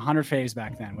 It got 100 faves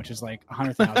back then, which is like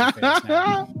 100,000 faves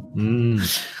now.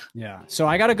 Yeah. So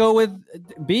I got to go with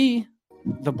B,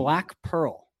 the Black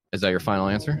Pearl. Is that your final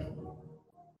answer?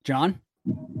 John,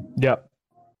 Yep.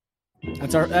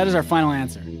 that is our final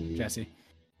answer, Jesse.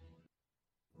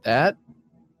 That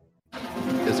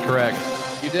is correct.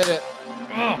 You did it.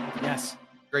 Yes.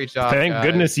 Great job. Thank guys.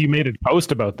 goodness you made a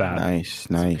post about that.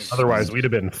 Nice. Otherwise, we'd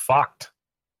have been fucked.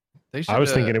 They I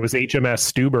was thinking it was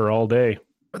HMS Stuber all day.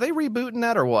 Are they rebooting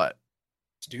that or what?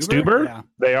 Stuber? Yeah.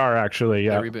 They are actually,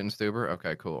 yeah. Reboot and Stuber?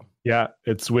 Okay, cool. Yeah,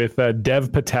 it's with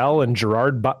Dev Patel and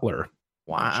Gerard Butler.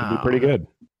 Wow. Should be pretty good.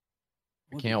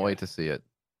 I can't wait to see it.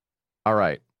 All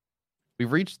right.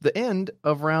 We've reached the end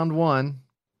of round 1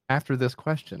 after this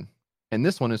question. And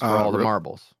this one is for all the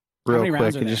marbles. Real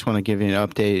quick, I just want to give you an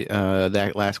update.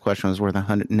 That last question was worth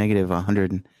negative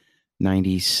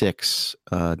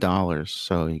 $196.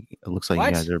 So it looks like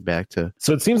you guys are back to.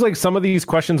 So it seems like some of these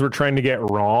questions we're trying to get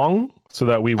wrong so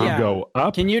that we would go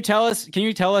up. Can you tell us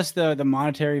the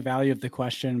monetary value of the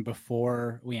question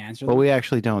before we answer? Well, we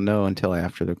actually don't know until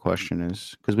after the question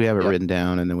is, because we have it written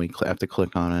down and then we have to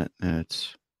click on it, and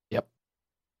it's. Yep.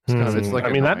 It's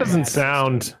like that doesn't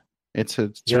sound. It's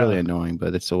really annoying,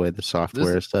 but it's the way the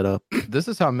software is set up. This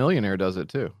is how Millionaire does it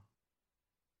too.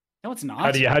 No, it's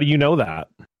not. How do you know that?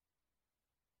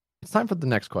 It's time for the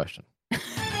next question.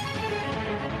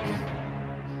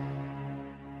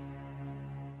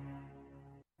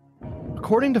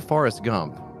 According to Forrest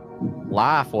Gump,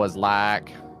 life was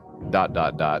like ...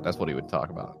 That's what he would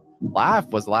talk about. Life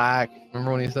was like.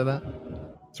 Remember when he said that?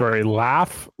 Sorry,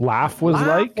 laugh was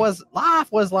like. Life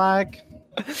was like.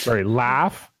 Sorry,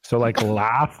 laugh. So like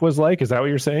laugh was like, is that what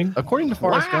you're saying? According to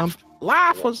Forrest Gump,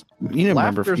 laugh was. You didn't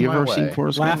remember? Have you ever seen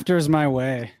Forrest Gump? Laughter's my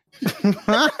way.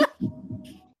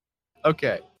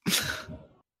 Okay.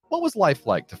 What was life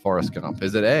like to Forrest Gump?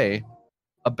 Is it A,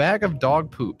 bag of dog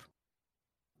poop?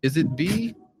 Is it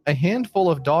B, a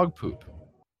handful of dog poop?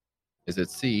 Is it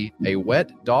C, a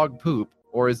wet dog poop?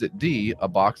 Or is it D, a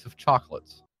box of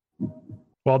chocolates?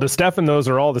 Well, to Stefan, those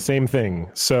are all the same thing.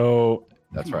 So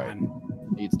that's right.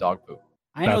 He eats dog poop.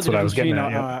 I know the difference between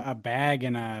a bag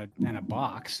and a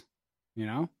box, you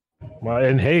know? Well,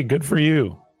 and hey, good for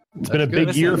you. It's been a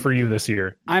big year for you this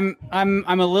year. I'm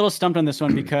a little stumped on this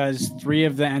one because 3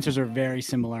 of the answers are very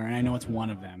similar, and I know it's one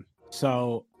of them.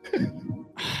 So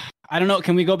I don't know.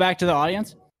 Can we go back to the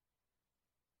audience?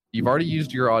 You've already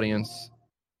used your audience.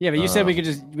 Yeah, but you said we could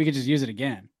just use it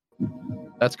again.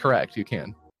 That's correct. You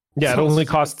can. Yeah, it only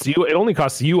costs you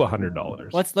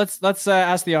 $100. Let's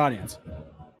ask the audience.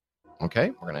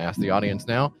 Okay, we're gonna ask the audience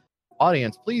now.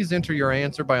 Audience, please enter your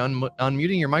answer by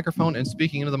unmuting your microphone and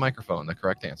speaking into the microphone. The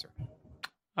correct answer.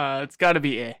 It's got to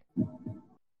be A.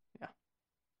 Yeah.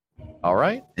 All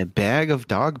right. A bag of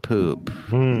dog poop.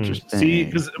 See,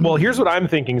 here's what I'm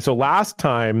thinking. So last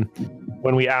time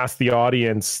when we asked the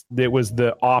audience, it was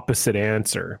the opposite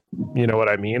answer. You know what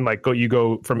I mean? Like you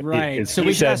go from right. So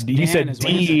he said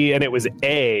D and it was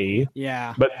A.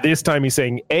 Yeah. But this time he's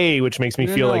saying A, which makes me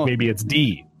feel like maybe it's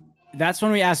D. That's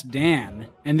when we asked Dan,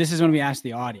 and this is when we asked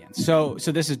the audience. So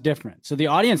this is different. So the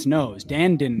audience knows.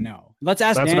 Dan didn't know. Let's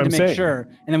ask Dan to make sure,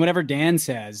 and then whatever Dan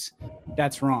says,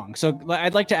 that's wrong. So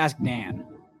I'd like to ask Dan,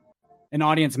 an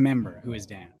audience member who is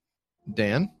Dan.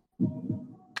 Dan?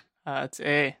 It's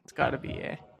A. It's got to be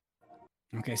A.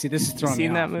 Okay, see, this is throwing me off.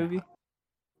 Seen that movie?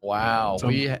 Wow.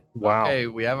 Okay,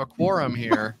 we have a quorum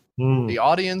here. The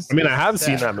audience. I mean, I have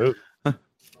seen that movie.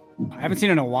 I haven't seen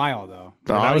it in a while, though.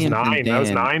 I was 9. I was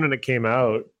 9 when it came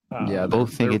out. Yeah,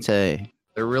 both think it's A.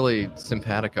 They're really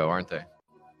simpatico, aren't they?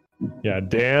 Yeah,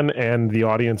 Dan and the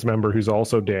audience member who's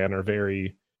also Dan are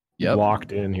very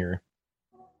locked in here.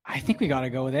 I think we got to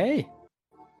go with A.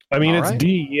 I mean, it's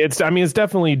D. It's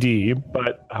definitely D,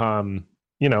 but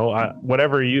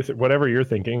whatever you're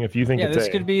thinking, if you think it's this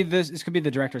could be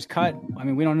the director's cut. I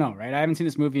mean, we don't know, right? I haven't seen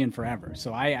this movie in forever,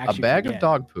 so I actually a bag of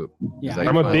dog poop. Yeah,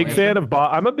 I'm a big fan of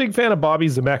Bobby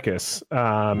Zemeckis,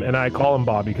 and I call him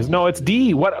Bobby because no, it's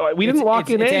D. What we didn't lock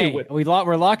in A.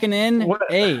 We're locking in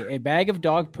A bag of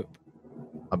dog poop.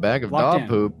 A bag of dog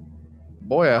poop.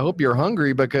 Boy, I hope you're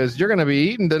hungry because you're going to be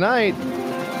eating tonight.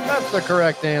 That's the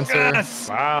correct answer. Yes.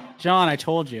 Wow. John, I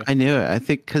told you. I knew it. I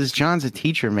think because John's a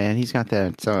teacher, man. He's got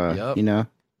that, you know.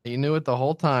 He knew it the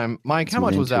whole time. Mike, how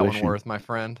much was that one worth, my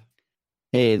friend?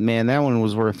 Hey, man, that one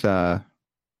was worth, what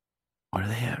are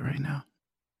they at right now?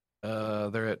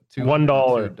 They're at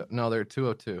 $1. No, they're at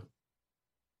 $2.02.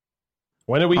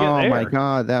 When did we get there? Oh, my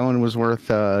God. That one was worth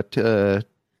negative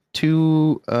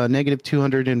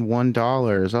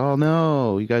 $201. Oh,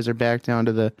 no. You guys are back down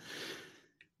to the...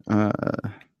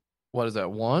 what is that,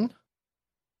 $1?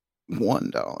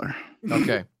 $1.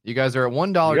 Okay. You guys are at $1.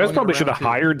 You guys probably should have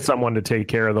hired someone to take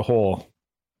care of the whole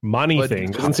money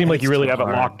thing. Doesn't seem like you really have it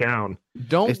locked down.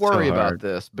 Don't worry about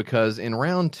this because in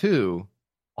round 2,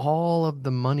 all of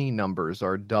the money numbers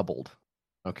are doubled.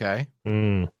 Okay?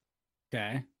 Okay.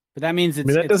 But that means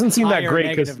that doesn't seem that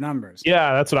great because numbers.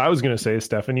 Yeah, that's what I was going to say,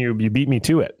 Stefan. You beat me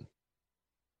to it.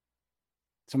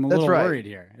 So I'm a little worried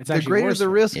here. It's the greater the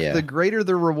risk, the greater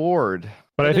the reward.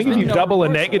 But I think if you double a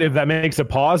negative, that makes a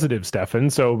positive, Stefan.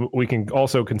 So we can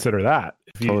also consider that.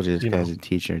 I told you this guy's a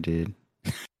teacher, dude.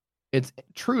 It's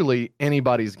truly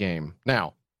anybody's game.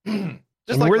 Now,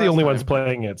 we're the only ones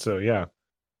playing it, so yeah.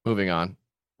 Moving on.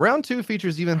 Round 2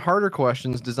 features even harder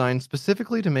questions designed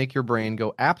specifically to make your brain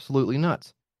go absolutely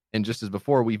nuts. And just as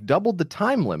before, we've doubled the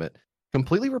time limit,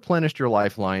 completely replenished your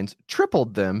lifelines,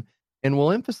 tripled them, and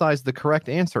will emphasize the correct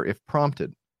answer if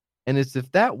prompted. And as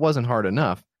if that wasn't hard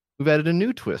enough, we've added a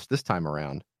new twist this time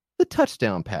around, the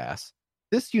touchdown pass.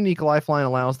 This unique lifeline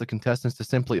allows the contestants to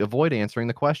simply avoid answering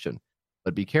the question.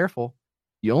 But be careful,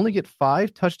 you only get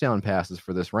 5 touchdown passes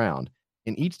for this round,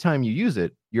 and each time you use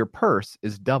it, your purse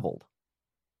is doubled.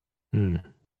 I mean,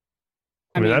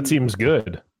 that seems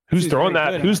good. Who's throwing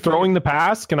that? Who's throwing the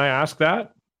pass? Can I ask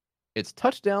that? It's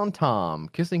touchdown Tom,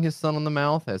 kissing his son on the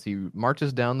mouth as he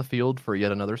marches down the field for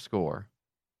yet another score.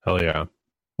 Hell yeah.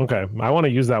 Okay, I want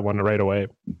to use that one right away.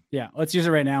 Yeah, let's use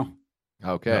it right now.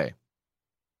 Okay.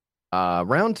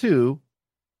 Round 2,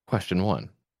 question 1.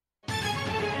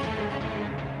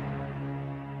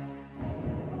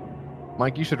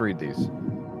 Mike, you should read these.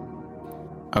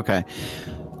 Okay.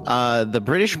 The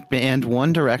British band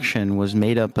One Direction was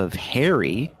made up of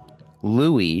Harry,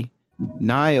 Louis,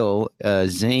 Niall,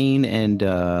 Zayn, and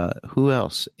who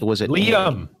else? Was it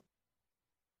Liam?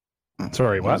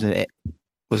 Sorry, what?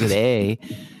 Was it A,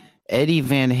 Eddie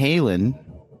Van Halen,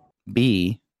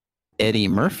 B, Eddie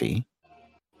Murphy,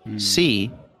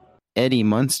 C, Eddie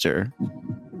Munster,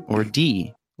 or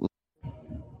D,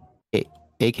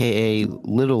 aka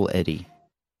Little Eddie?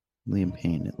 Liam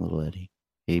Payne at Little Eddie.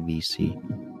 A, B, C,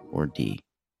 or D?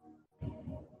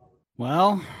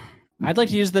 Well, I'd like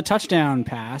to use the touchdown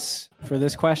pass for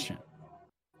this question.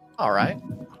 All right.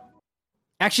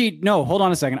 Actually, no, hold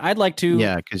on a second. I'd like to...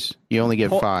 Yeah, because you only get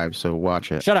 5, so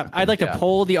watch it. Shut up. I'd like to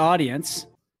poll the audience.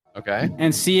 Okay.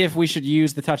 And see if we should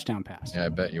use the touchdown pass. Yeah, I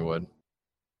bet you would.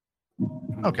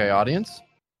 Okay, audience.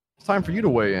 It's time for you to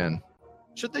weigh in.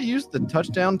 Should they use the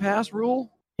touchdown pass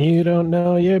rule? You don't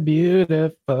know you're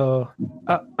beautiful.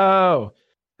 Uh-oh.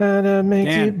 That makes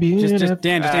Dan, you beautiful.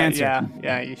 Dan, just answer.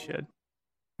 Yeah, you should.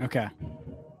 Okay.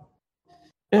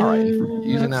 All right. For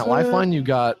using that lifeline, you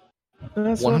got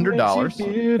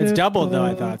 $100. It's doubled, though,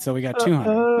 I thought. So we got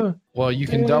 $200. Well, you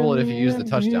can double it if you use the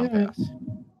touchdown pass.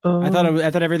 I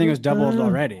thought everything was doubled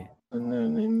already.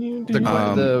 No,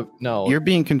 you're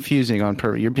being confusing on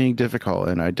purpose. You're being difficult,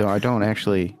 and I don't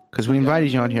actually, because we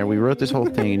invited you on here. We wrote this whole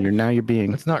thing, and you're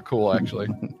being. It's not cool, actually.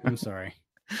 I'm sorry.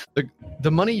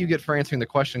 The money you get for answering the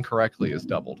question correctly is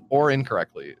doubled, or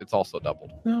incorrectly, it's also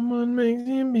doubled. Someone makes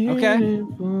you beautiful. Okay.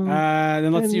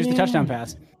 Then let's use the touchdown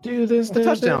pass. Do this the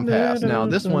touchdown pass. Now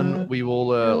this one we will.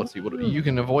 Let's see. What you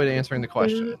can avoid answering the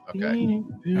question. Okay.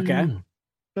 Okay.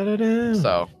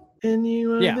 So.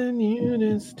 Yeah.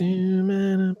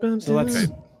 So let's.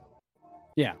 Okay.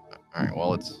 Yeah. All right.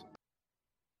 Well, it's.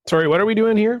 Sorry, what are we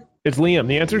doing here? It's Liam.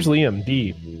 The answer's Liam.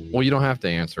 D. Well, you don't have to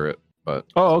answer it, but.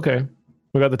 Oh, okay.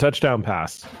 We got the touchdown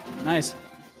pass. Nice.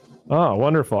 Oh,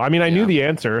 wonderful. I mean, I knew the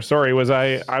answer. Sorry,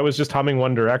 I was just humming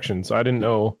One Direction, so I didn't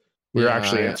know we were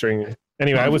actually answering.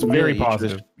 Anyway, I was very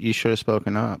positive. You should have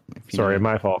spoken up. Sorry,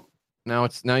 my fault. Now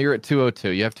you're at 202.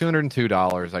 You have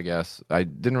 $202, I guess. I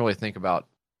didn't think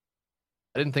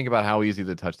about how easy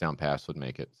the touchdown pass would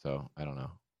make it, so I don't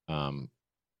know. All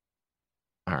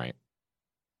right.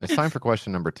 It's time for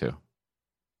question number 2.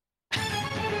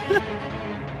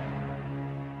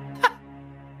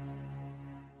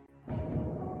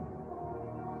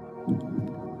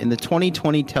 In the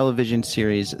 2020 television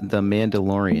series The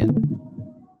Mandalorian,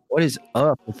 what is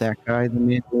up with that guy, The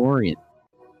Mandalorian?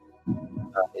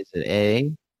 Is it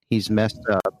A, he's messed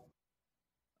up,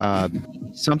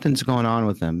 something's going on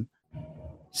with him,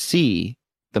 C,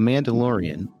 The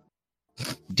Mandalorian,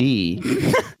 D,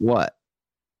 what?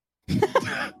 Which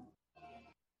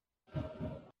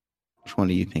one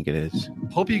do you think it is?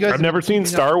 Hope you guys. I've never seen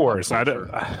Star Wars.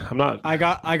 I'm not. I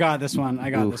got this one.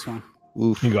 This one.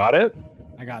 Oof. You got it?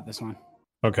 I got this one.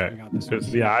 Okay. This one.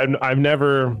 Yeah, I've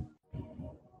never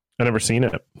seen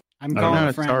it. I'm calling not a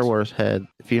a friend. Star Wars head.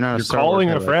 If you're not You're a Star calling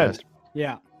Wars a head, friend.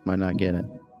 Yeah. Might not get it.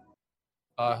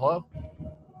 Hello.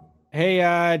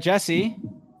 Hey, Jesse,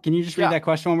 can you just read that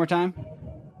question one more time?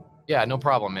 Yeah, no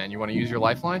problem, man. You want to use your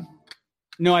lifeline?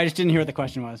 No, I just didn't hear what the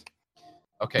question was.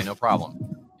 Okay, no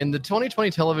problem. In the 2020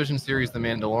 television series The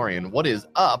Mandalorian, what is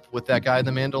up with that guy,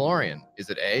 The Mandalorian? Is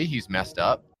it A, he's messed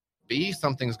up? B,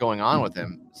 something's going on with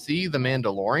him? C, The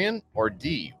Mandalorian? Or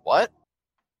D, what?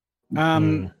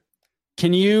 Can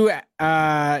you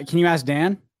ask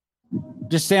Dan?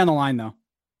 Just stay on the line though.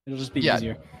 It'll just be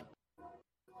easier.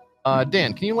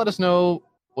 Dan, can you let us know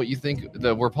what you think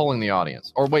that we're polling the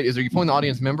audience. Or wait, are you polling the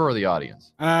audience member or the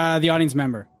audience? The audience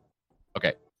member.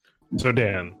 Okay. So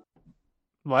Dan.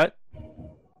 What?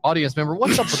 Audience member,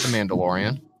 what's up with the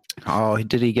Mandalorian? Oh,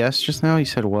 did he guess just now? He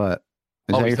said what?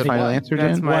 Is that your final answer, Dan?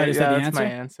 That's What, is that the that's answer? my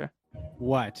answer.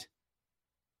 What?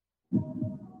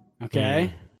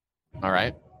 Okay. All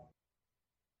right.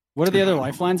 What are the other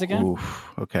lifelines again? Oof.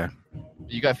 Okay.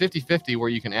 You got 50-50 where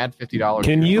you can add $50.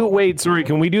 Can you wait? Sorry,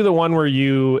 can we do the one where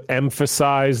you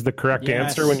emphasize the correct Yes.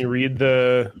 answer when you read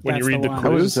the That's the one.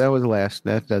 quiz? That was last.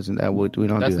 That doesn't. That would. We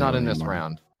don't. That's do not that in this anymore.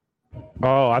 round.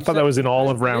 Oh, I thought that was in all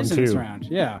of It round is in this 2. round.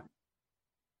 Yeah.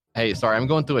 Hey, sorry, I'm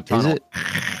going through a Is tunnel. it?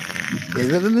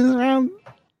 Is it in this round?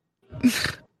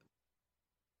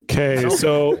 Okay,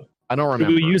 so I don't should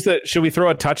remember. we use that? Should we throw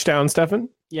a touchdown, Stefan?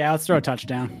 Yeah, let's throw a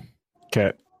touchdown.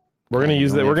 Okay, we're gonna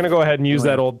use that. We're gonna go ahead and use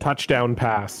that old touchdown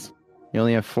pass. You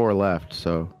only have 4 left,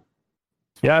 so.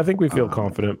 Yeah, I think we feel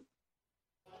confident.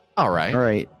 All right. All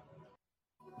right.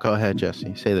 Go ahead,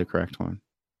 Jesse. Say the correct one.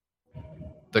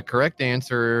 The correct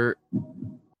answer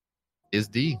is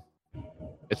D.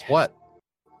 It's what?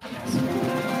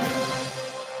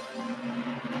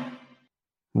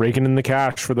 Raking in the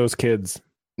cash for those kids.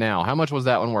 Now, how much was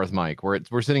that one worth, Mike?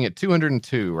 We're sitting at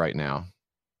 202 right now.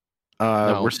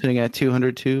 No. We're sitting at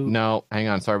 202. No, hang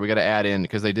on. Sorry, we got to add in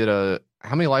because they did a.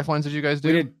 How many lifelines did you guys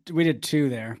do? We did 2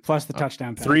 there, plus the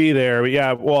touchdown pass. 3 there. But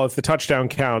yeah, well, if the touchdown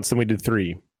counts, then we did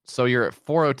 3. So you're at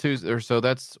 402, or so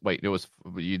that's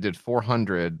you did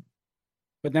 400.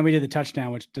 But then we did the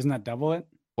touchdown, which doesn't that double it?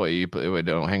 Wait,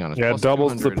 no, hang on. It's Yeah, plus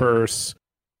doubles the 200. purse.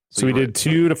 So we you were did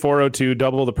 2 to 402,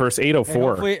 double the purse,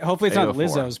 804. Hey, hopefully it's not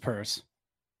 804. Lizzo's purse.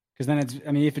 Because then it's,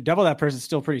 I mean, if you double that purse, it's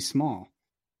still pretty small.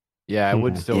 Yeah, it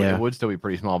would still Yeah. it would still be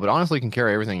pretty small, but honestly, you can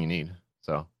carry everything you need.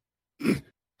 So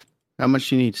How much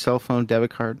do you need? Cell phone,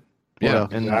 debit card? What yeah,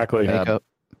 else? and Exactly. Makeup?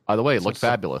 by the way, it looked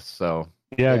fabulous. So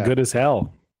Yeah, Yeah. good as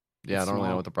hell. yeah, I don't really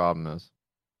know what the problem is.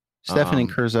 Stefan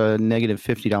incurs a negative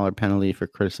 $50 penalty for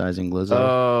criticizing Lizzo.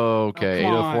 Okay, Oh,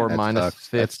 come 804 on. minus That sucks.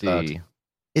 That 50.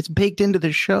 It's baked into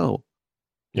the show.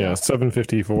 Yeah,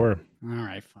 754. All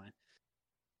right, fine.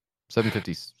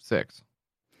 756.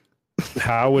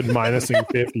 How would minusing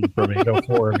 50 from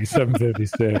 804 be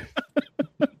 756?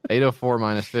 804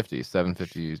 minus 50,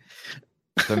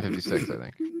 756, I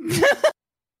think.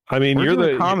 I mean, We're you're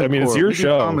doing the. Common I mean, it's Core. your We do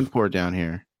show. Common Core down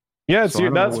here. Yeah, it's So I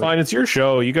don't that's know fine. It's your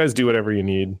show. You guys do whatever you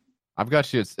need. I've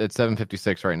got you at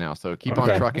 756 right now, so keep on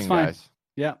Okay. trucking, That's fine. guys.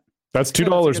 Yeah. That's Yeah,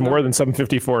 $2 that's a good more number. than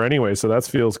 754 anyway, so that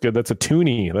feels good. That's a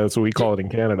toonie. That's what we call it in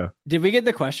Canada. Did we get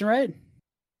the question right?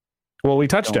 Well, we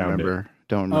Don't touchdowned it. remember.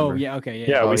 Don't remember. Oh, yeah. Okay. Yeah.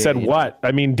 Yeah, Oh, we yeah, said yeah. what?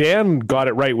 I mean, Dan got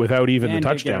it right without even Dan the did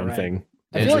get it touchdown right. thing.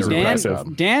 I Yeah, feel it's like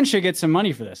impressive. Dan should get some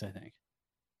money for this, I think.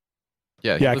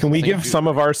 Yeah, Yeah, can we give some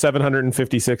of our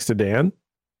 756 to Dan?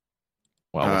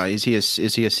 Well, Is he a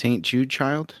St. Jude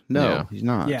child? No, Yeah. he's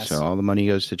not. Yes. So all the money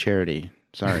goes to charity.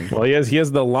 Sorry. Well, he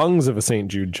has the lungs of a St.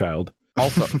 Jude child.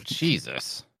 also,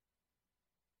 Jesus.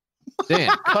 Dan,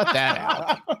 cut that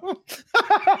out.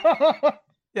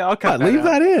 Yeah, I'll cut Leave out.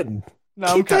 that in. No,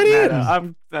 Keep I'm cutting that that in.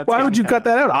 out. That's Why would you getting cut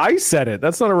that out? I said it.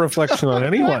 That's not a reflection on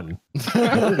anyone.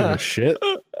 I don't give a shit.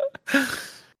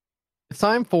 It's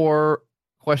time for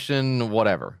question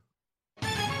whatever.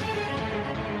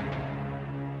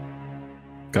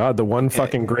 God, the one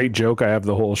fucking great joke I have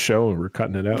the whole show, and we're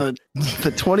cutting it out.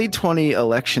 The 2020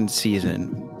 election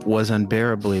season was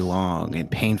unbearably long and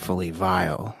painfully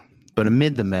vile. But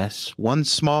amid the mess, one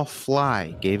small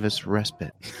fly gave us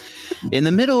respite. In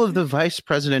the middle of the vice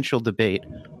presidential debate,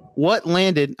 what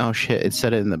landed... Oh, shit. It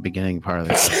said it in the beginning part of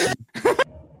this.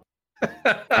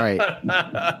 All right.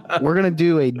 We're going to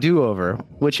do a do-over,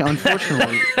 which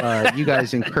unfortunately you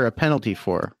guys incur a penalty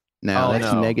for. Now, Oh,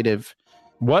 that's no. negative...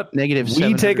 What? Negative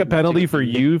We take a 702. penalty for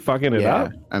you fucking it Yeah,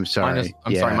 up? I'm sorry.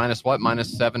 I'm sorry, minus what?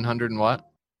 Minus 700 and what?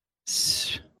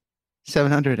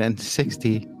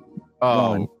 760. Oh,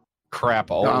 One.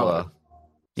 crapola.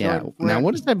 Yeah. So Now,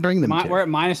 what does that bring them to? We're at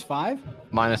 -5?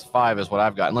 Minus 5 is what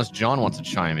I've got, unless John wants to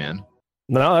chime in.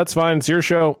 No, that's fine. It's your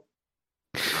show.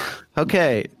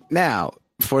 Okay, now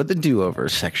for the do-over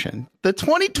section. The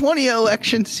 2020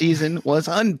 election season was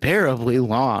unbearably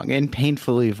long and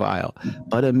painfully vile,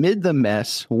 but amid the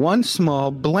mess, one small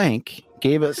blank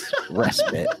gave us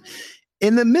respite.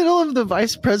 In the middle of the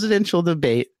vice presidential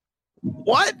debate,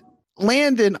 what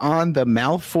landed on the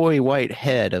Malfoy white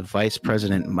head of Vice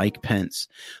President Mike Pence,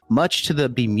 much to the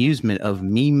bemusement of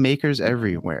meme makers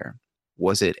everywhere?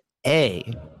 Was it A,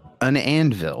 an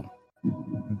anvil,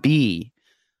 B,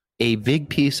 a big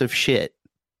piece of shit,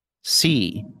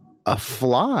 C, a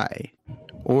fly,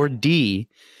 or D,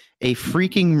 a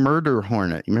freaking murder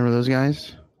hornet? You remember those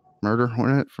guys? Murder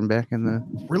Hornet from back in the...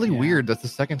 Really weird. That's the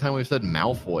second time we've said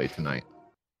Malfoy tonight.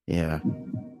 Yeah.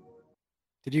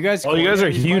 Did you guys... Well, you guys are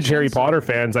huge Harry Potter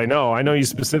fans. I know you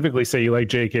specifically say you like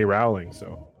J.K. Rowling,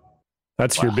 so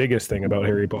that's your biggest thing about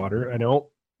Harry Potter. I know.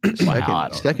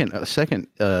 Second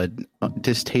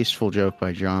distasteful joke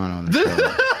by John on the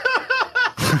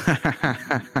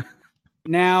show.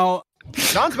 Now,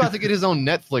 John's about to get his own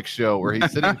Netflix show where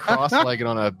he's sitting cross-legged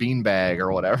on a beanbag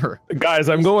or whatever. Guys,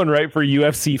 I'm going right for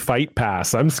UFC Fight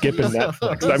Pass. I'm skipping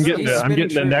Netflix. I'm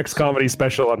getting the next comedy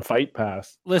special on Fight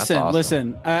Pass.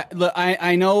 Listen. Look,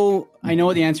 I know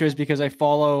what the answer is because I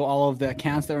follow all of the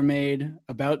accounts that were made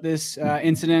about this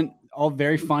incident. All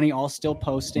very funny, all still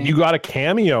posting. You got a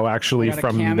cameo actually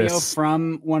from this.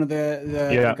 From one of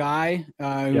the guy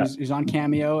who's on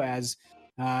Cameo as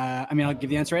I'll give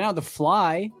the answer right now. The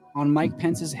fly on Mike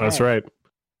Pence's head. That's right.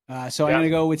 So I'm gonna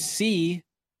go with C.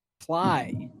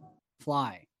 Fly.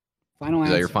 Final answer. Is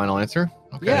that your final answer?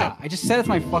 Okay. Yeah, I just said it's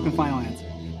my fucking final answer.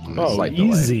 Oh,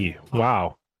 easy.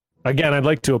 Wow. Again, I'd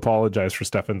like to apologize for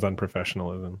Stefan's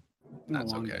unprofessionalism.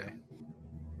 That's okay.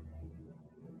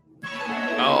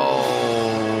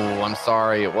 Oh, I'm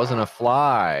sorry. It wasn't a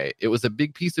fly. It was a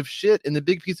big piece of shit, and the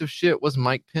big piece of shit was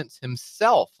Mike Pence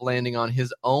himself landing on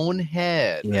his own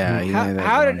head. Yeah.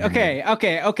 How did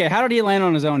he land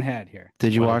on his own head here?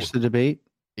 Did you watch the debate?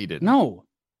 He didn't. No.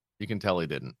 You can tell he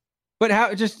didn't. But how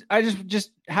did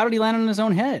he land on his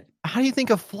own head? How do you think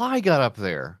a fly got up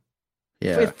there?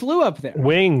 Yeah. It flew up there.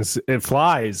 Wings. It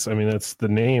flies. I mean, that's the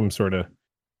name, sort of.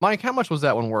 Mike, how much was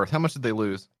that one worth? How much did they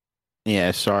lose?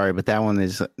 Yeah, sorry, but that one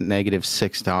is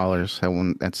 -$6. That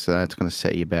one that's going to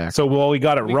set you back. So, we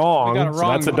got it wrong. We got it wrong, so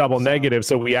that's a double so. negative.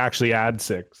 So we actually add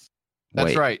 6.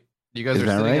 That's right. You guys are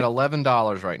sitting at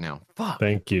 $11 right now. Fuck.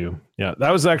 Thank you. Yeah, that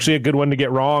was actually a good one to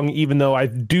get wrong, even though I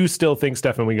do still think,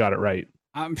 Stefan, we got it right.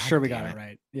 I'm sure we got it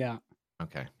right. Yeah.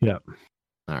 Okay. Yeah.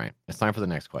 All right. It's time for the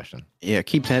next question. Yeah,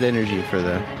 keep that energy for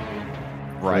the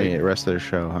rest of the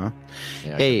show, huh?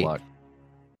 Yeah. Hey, good luck.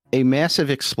 A massive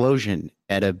explosion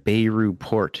at a Beirut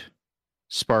port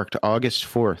sparked August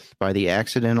 4th by the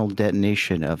accidental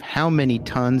detonation of how many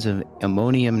tons of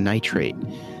ammonium nitrate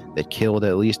that killed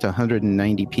at least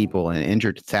 190 people and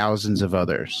injured thousands of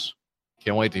others?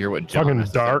 Can't wait to hear what John fucking has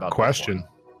to say dark about question.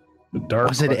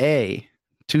 Was it A,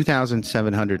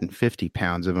 2,750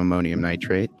 pounds of ammonium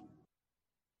nitrate,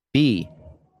 B,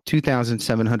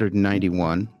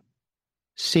 2,791,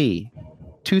 C,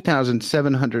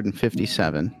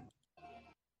 2,757,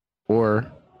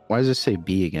 or why does it say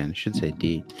B again? It should say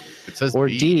D. It says or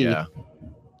B, D, yeah.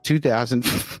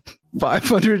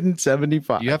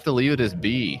 2,575. You have to leave it as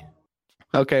B.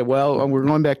 Okay, well, we're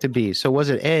going back to B. So was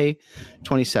it A,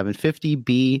 2,750,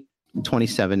 B,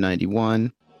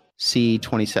 2,791, C,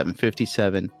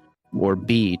 2,757, or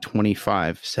B,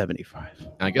 2,575?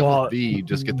 I guess B,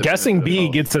 just get the guessing B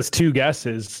gets us 2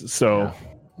 guesses. So, yeah.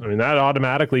 I mean, that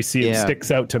automatically sticks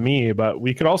out to me, but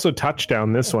we could also touch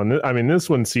down this one. I mean, this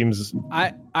one seems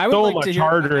I would so like much to hear,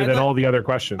 harder than all the other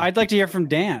questions. I'd like to hear from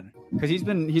Dan because he's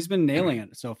been nailing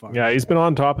it so far. Yeah, he's been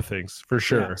on top of things for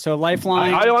sure. Yeah, so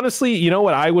Lifeline. I honestly, you know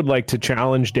what? I would like to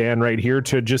challenge Dan right here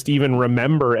to just even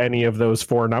remember any of those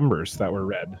 4 numbers that were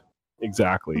read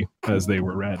exactly as they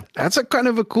were read. That's a kind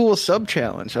of a cool sub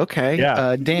challenge. Okay.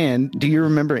 Yeah. Dan, do you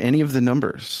remember any of the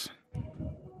numbers?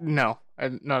 No,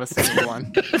 not a single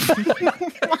one.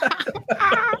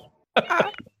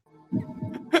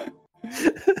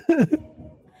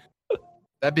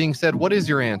 That being said, what is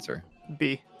your answer?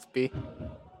 B. It's B.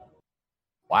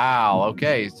 Wow.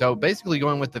 Okay. So basically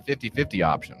going with the 50-50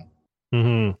 option.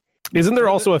 Mm-hmm. Isn't there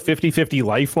also a 50-50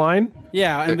 lifeline?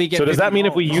 Yeah, and we get. So does that mean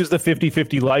if we use the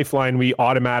 50-50 lifeline, we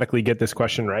automatically get this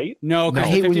question right? No, I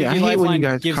hate when you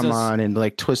guys come on and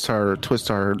like twist our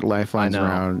lifelines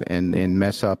around and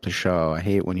mess up the show. I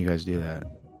hate when you guys do that.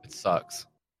 It sucks.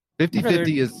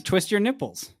 50-50 is twist your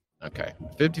nipples. Okay,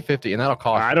 50-50, and that'll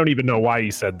cost. I don't even know why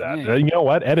you said that. Yeah. You know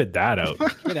what? Edit that out.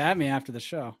 Get at me after the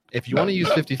show. If you want to use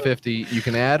 50-50, you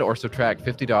can add or subtract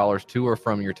 $50 to or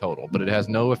from your total, but it has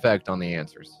no effect on the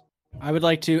answers. I would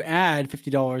like to add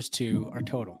 $50 to our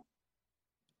total.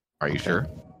 Are you sure?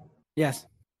 Yes.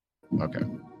 Okay.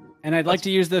 And I'd like to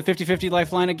use the 50-50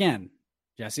 lifeline again,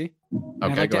 Jesse.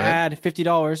 Okay, I'd like to add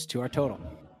 $50 to our total.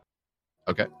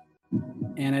 Okay.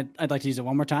 And I'd like to use it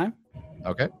one more time.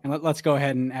 Okay. And let's go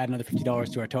ahead and add another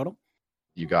 $50 to our total.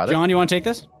 You got it. John, you want to take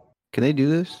this? Can they do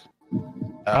this?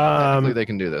 Technically they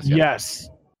can do this. Yeah. Yes.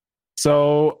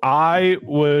 So I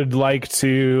would like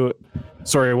to.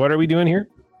 Sorry, what are we doing here?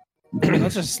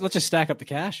 let's just stack up the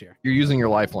cash here. You're using your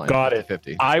lifeline. Got it.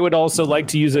 50. I would also like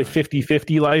to use a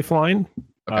 50-50 lifeline.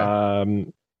 Okay.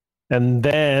 And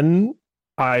then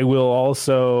I will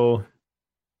also.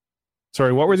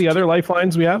 Sorry, what were the other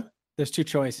lifelines we have? There's two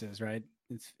choices, right?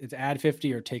 It's add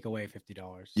 50 or take away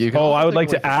 $50. I would like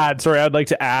to add. Sorry, I'd like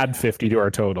to add 50 to our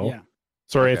total. Yeah.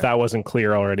 Sorry if that wasn't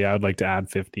clear already. I would like to add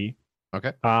 50.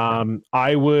 Okay.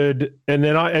 I would, and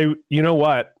then I you know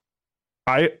what?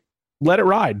 I let it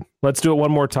ride. Let's do it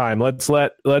one more time. Let's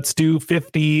do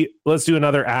 50. Let's do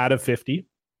another add of 50.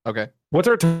 Okay. What's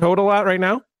our total at right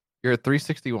now? You're at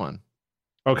 361.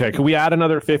 Okay. Could we add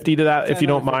another 50 to that if you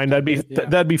don't mind?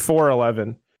 That'd be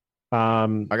 411.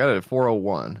 I got it at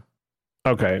 401.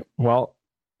 Okay. Well,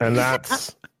 and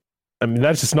that's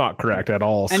that's just not correct at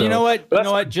all. And so. you know what?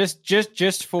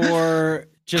 Just for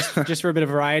a bit of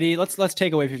variety, let's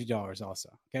take away $50 also.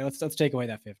 Okay, let's take away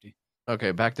that 50.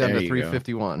 Okay, back down to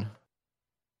 351.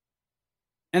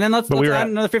 And then let's add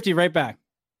another 50 right back.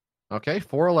 Okay,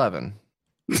 411.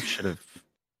 Should have.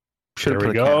 There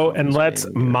we go. And let's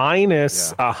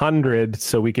minus 100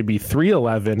 so we could be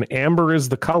 311. Amber is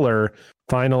the color.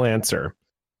 Final answer.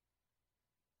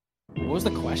 What was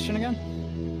the question again?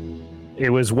 It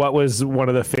was what was one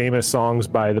of the famous songs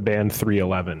by the band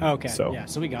 311. Okay. So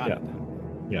we got it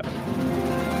then. Yeah.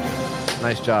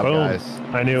 Nice job, guys.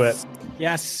 I knew it.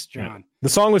 Yes, John. Yeah. The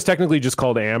song was technically just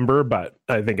called Amber, but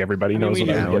I think everybody knows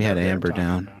what we had Amber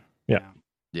down.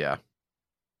 Yeah.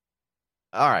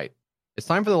 All right. It's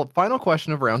time for the final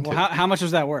question of round 2. How much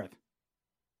was that worth?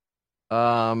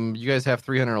 You guys have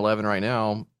 311 right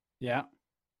now. Yeah.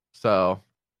 So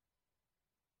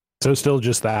still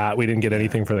just that. We didn't get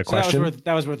anything for the question.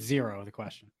 That was worth zero, the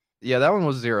question. Yeah, that one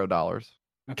was $0.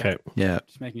 Okay. Yeah.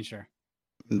 Just making sure.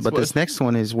 But this next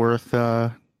one is worth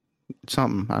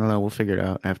something. I don't know. We'll figure it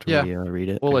out after we read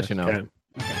it. We'll let you know. Okay.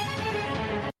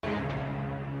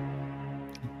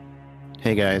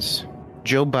 Hey, guys.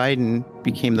 Joe Biden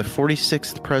became the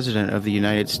 46th president of the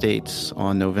United States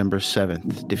on November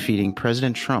 7th, defeating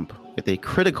President Trump with a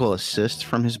critical assist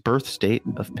from his birth state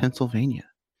of Pennsylvania,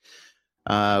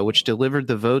 which delivered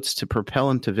the votes to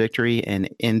propel him to victory and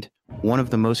end one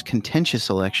of the most contentious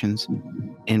elections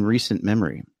in recent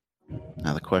memory.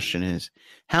 Now, the question is,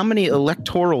 how many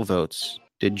electoral votes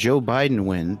did Joe Biden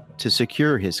win to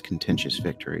secure his contentious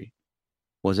victory?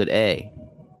 Was it A,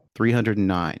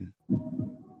 309,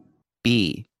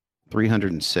 B,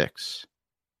 306,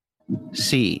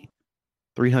 C,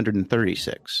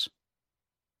 336,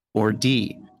 or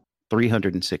D,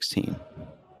 316?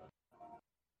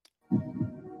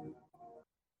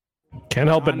 Can't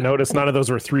help but notice none of those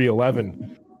were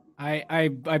 311. I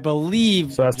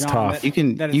believe so. That's John, tough. You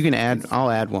can add.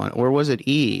 I'll add one. Or was it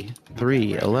E,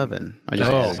 311? I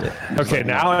just added it. Okay,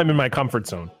 now I'm in my comfort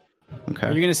zone. Okay.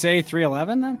 Are you going to say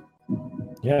 311 then?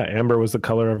 Yeah, Amber was the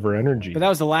color of her energy. But that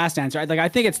was the last answer. I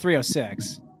think it's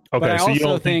 306. Okay, but so you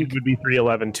don't think it would be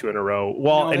 311 2 in a row?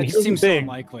 Well, and it seems so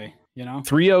unlikely.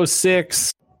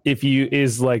 306 if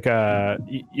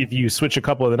you switch a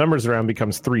couple of the numbers around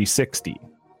becomes 360,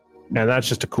 and that's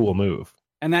just a cool move.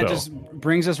 And that just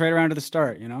brings us right around to the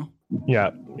start. Yeah,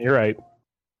 you're right.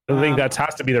 I think that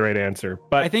has to be the right answer.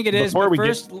 But I think it is. But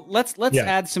first, let's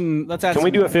add some. Can we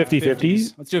do a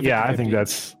 50-50? Let's do a 50-50. Yeah, I think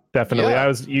that's definitely.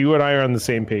 You and I are on the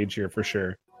same page here for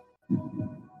sure.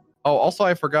 Oh, also,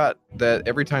 I forgot that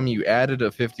every time you added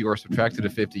a 50 or subtracted a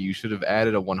 50, you should have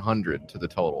added a 100 to the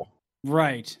total.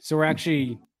 Right. So we're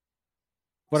actually.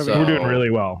 We're doing really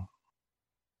well.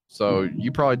 So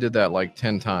you probably did that like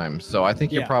 10 times. So I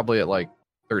think you're probably at like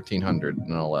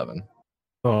 1,311.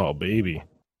 Oh, baby.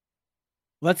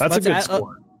 That's a good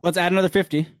score. Let's add another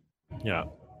 50. Yeah.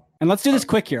 And let's do this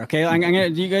quick here, okay? I'm gonna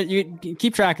you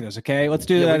keep track of this, okay? Let's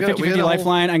do the 50-50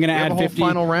 lifeline. I'm gonna add 50.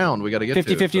 Final round. We got to get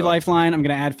 50-50 lifeline. I'm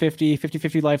gonna add 50.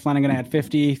 50-50 lifeline. I'm gonna add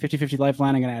 50. 50-50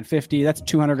 lifeline. I'm gonna add 50. That's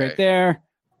 200 right there.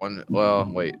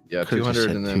 Wait. Yeah,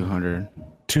 200 and then 200.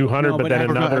 200, but then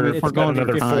another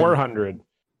 400.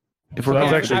 If so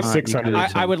that's actually 600.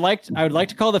 I would like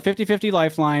to call the 50-50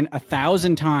 lifeline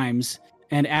 1,000 times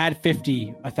and add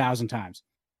 50 1,000 times.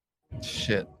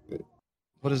 Shit.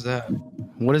 What is that?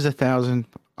 What is 1,000?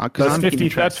 That's 50.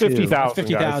 That's 50,000.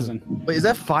 50,000. Wait, is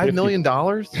that $5 million?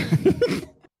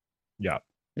 Yeah.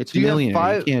 It's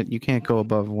million. You can't go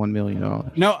above $1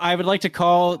 million. No, I would like to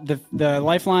call the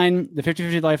lifeline, the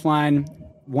 50-50 lifeline,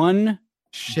 1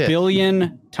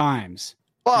 billion times.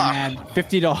 Fuck. And add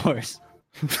 $50.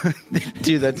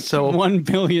 Dude, that's so 1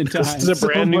 billion times. This is a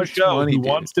brand new show. Money, Who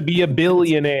wants to be a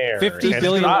billionaire? $50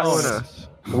 billion.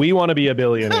 We want to be a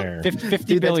billionaire.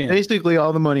 50 billion. That's basically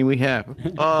all the money we have.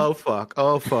 Oh fuck.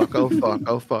 Oh fuck. Oh fuck.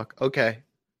 Oh fuck. Okay.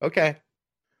 Okay.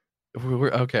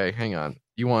 Okay. Hang on.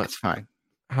 You want? That's fine.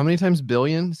 How many times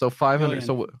billion? So 500. Billion.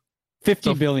 So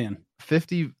 50 billion.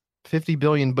 50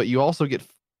 billion. But you also get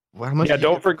how much? Yeah,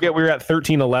 don't forget we were at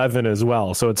 1311 as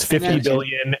well. So it's 50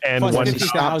 billion and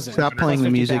 150,000. Stop playing the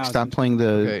music. Stop playing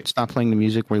the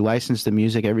music. We license the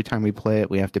music every time we play it.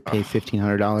 We have to pay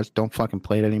 $1,500. Don't fucking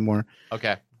play it anymore.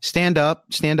 Okay. Stand up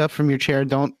from your chair.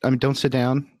 Don't sit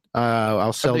down.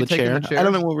 I'll sell the chair. I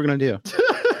don't know what we're gonna do.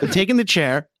 I'm taking the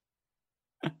chair.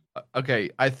 Okay,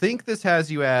 I think this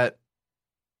has you at.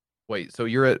 Wait, so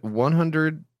you're at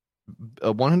 100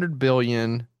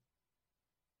 billion.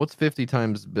 What's 50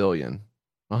 times billion?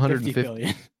 150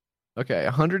 billion. Okay,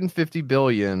 150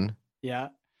 billion. Yeah.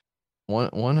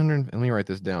 100. Let me write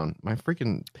this down. My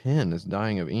freaking pen is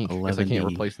dying of ink. I guess I can't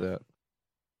replace that.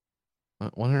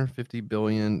 150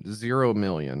 billion, 0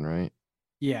 million, right?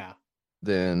 Yeah.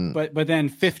 Then. But then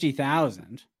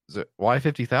 50,000. Why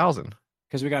 50,000?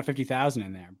 Because we got 50,000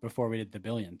 in there before we did the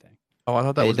billion thing. Oh, I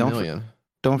thought that was a million.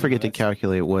 Don't forget to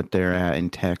calculate what they're at in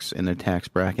the tax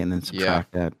bracket and then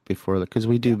subtract that before because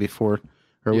we take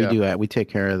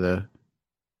care of the.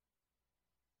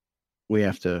 We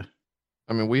have to.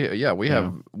 I mean,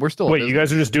 we're still. Wait, you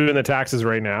guys are just doing the taxes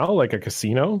right now, like a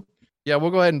casino? Yeah,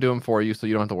 we'll go ahead and do them for you, so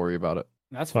you don't have to worry about it.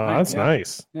 That's fine. That's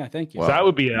nice. Yeah, thank you. Well, that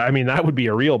would be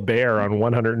a real bear on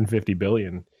 150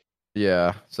 billion.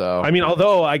 Yeah. So I mean,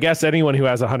 although I guess anyone who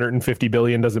has 150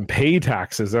 billion doesn't pay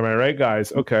taxes. Am I right,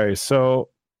 guys? Okay, so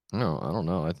no, I don't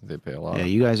know. I think they pay a lot. Yeah,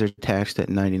 you guys are taxed at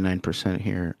 99%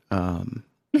 here.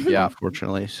 Yeah,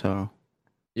 unfortunately. So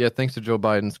yeah, thanks to Joe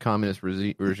Biden's communist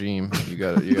regime,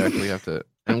 you actually have to,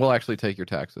 and we'll actually take your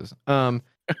taxes. So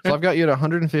I've got you at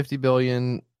 150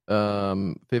 billion,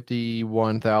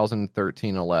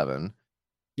 51,013.11.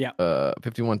 Yeah.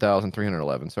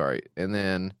 51,311. Sorry, and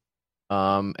then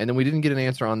we didn't get an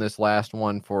answer on this last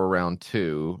one for round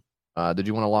 2. Did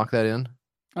you want to lock that in?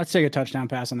 Let's take a touchdown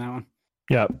pass on that one.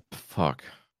 Yeah. Fuck.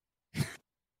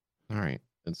 All right.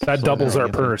 That doubles our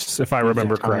purse, if I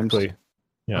remember correctly.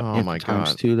 Yeah. Oh my god.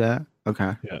 Times 2 that.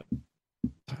 Okay. Yeah.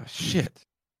 Shit.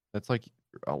 That's like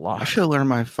a lot. I should learn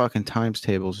my fucking times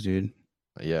tables, dude.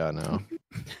 Yeah, I know.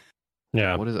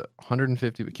 Yeah. What is it?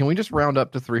 150. Can we just round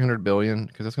up to 300 billion?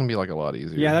 Because that's going to be like a lot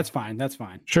easier. Yeah, that's fine.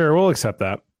 Sure, we'll accept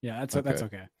that. Yeah, that's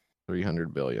okay.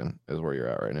 300 billion is where you're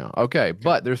at right now. Okay,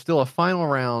 but there's still a final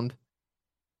round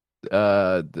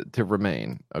to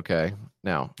remain. Okay.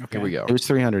 Now, here we go. It was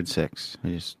 306. I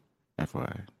just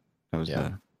FYI. That was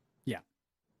yeah.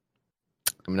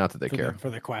 I mean, not that they care. For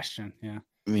the question, yeah.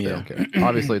 Yeah. Okay.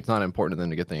 Obviously, it's not important to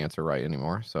them to get the answer right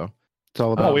anymore. So it's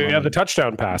all about. We have the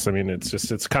touchdown pass. I mean,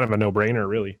 it's kind of a no-brainer,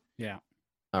 really. Yeah.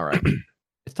 All right.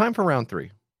 It's time for round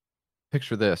 3.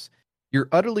 Picture this: you're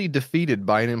utterly defeated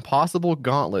by an impossible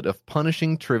gauntlet of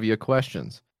punishing trivia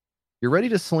questions. You're ready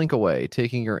to slink away,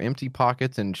 taking your empty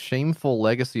pockets and shameful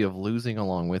legacy of losing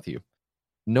along with you.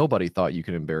 Nobody thought you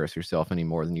could embarrass yourself any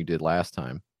more than you did last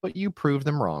time, but you proved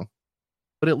them wrong.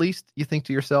 But at least you think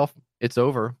to yourself, it's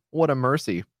over. What a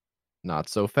mercy. Not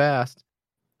so fast.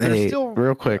 Hey,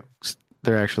 real quick,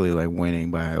 they're actually like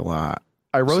winning by a lot.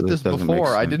 I wrote this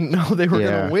before. I didn't know they were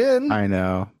going to win. I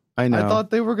know. I thought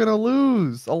they were going to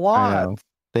lose a lot.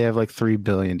 They have like $3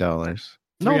 billion. No,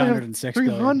 306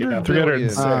 billion. Yeah,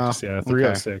 306. Yeah,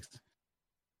 306. Okay.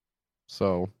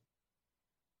 So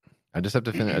I just have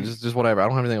to finish. Just whatever. I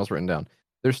don't have anything else written down.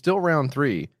 There's still round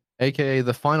 3, aka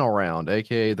the final round,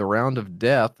 aka the round of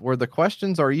death, where the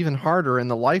questions are even harder and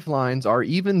the lifelines are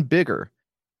even bigger.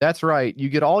 That's right. You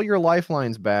get all your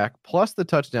lifelines back, plus the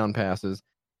touchdown passes.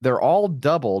 They're all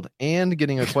doubled, and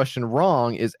getting a question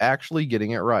wrong is actually getting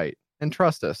it right. And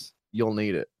trust us, you'll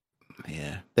need it.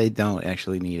 Yeah, they don't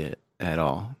actually need it at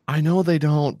all. I know they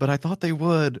don't, but I thought they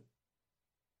would.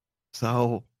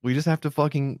 So we just have to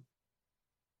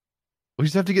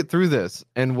get through this,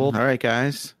 and we'll. All right,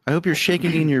 guys. I hope you're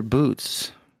shaking in your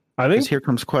boots. I think here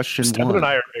comes question Stephen 1. and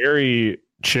I are very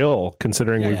chill,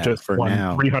 considering we've just won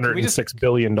 $306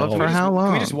 billion. For how long?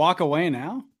 Can we just walk away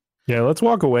now? Yeah, let's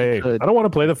walk away. I don't want to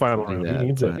play the final round. Who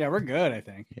needs it? Yeah, we're good, I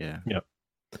think. Yeah.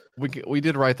 We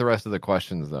did write the rest of the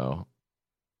questions, though.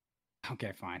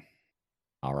 Okay, fine.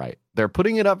 All right. They're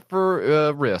putting it up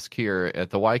for risk here at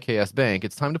the YKS Bank.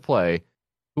 It's time to play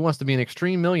Who Wants to Be an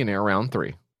Extreme Millionaire round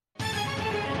 3.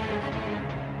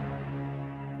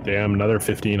 Damn, another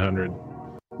 1,500.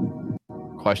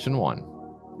 Question 1.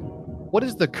 What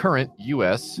is the current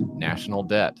U.S. national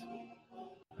debt?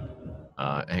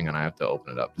 Hang on, I have to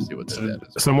open it up to see what the debt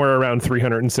is. Somewhere around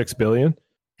 306 billion.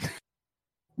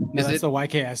 No, that's the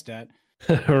YKS debt.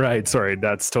 Right. Sorry,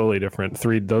 that's totally different.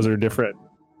 Those are different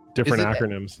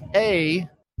acronyms. A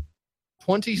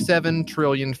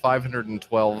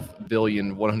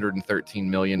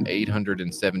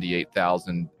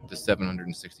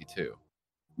 27,512,113,878,762.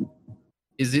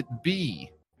 Is it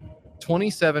B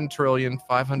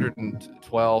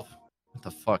 27,512,000,000. What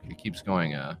the fuck? It keeps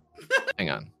going. Hang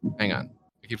on. It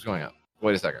keeps going up.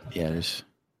 Wait a second. Yeah, there's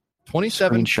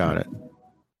 27. Screenshot it.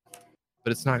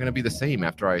 But it's not going to be the same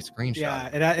after I screenshot.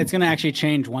 Yeah, it's going to actually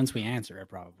change once we answer it,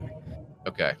 probably.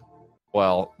 Okay.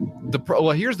 Well,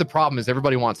 here's the problem: is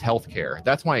everybody wants healthcare.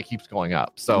 That's why it keeps going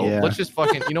up. So let's just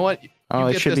fucking. You know what?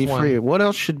 It should be free. What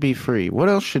else should be free?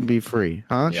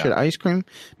 Huh? Yeah. Should ice cream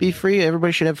be free?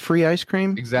 Everybody should have free ice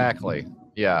cream. Exactly.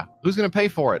 Yeah. Who's going to pay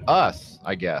for it? Us,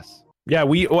 I guess. Yeah,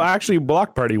 actually,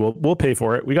 Block Party we'll pay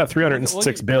for it. We got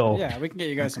 306 bill. Yeah, we can get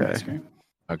you guys some ice cream.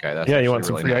 Okay, that's you want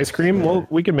some really free ice cream? Well,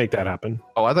 we can make that happen.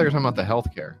 Oh, I thought you were talking about the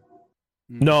healthcare.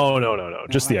 No.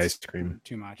 Just the ice cream.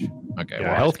 Too much. Okay.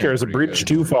 Yeah, healthcare is a bridge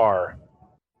too far.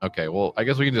 Okay. Well, I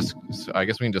guess we can just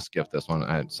skip this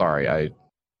one.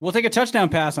 We'll take a touchdown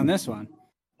pass on this one.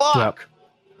 Fuck.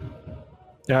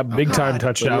 Yeah, big time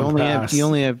touchdown pass. You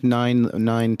only have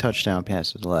nine touchdown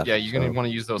passes left. Yeah, you're gonna want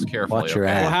to use those carefully. Watch your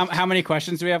ass. Well, how many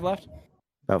questions do we have left?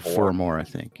 About 4 more, I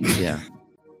think. Yeah.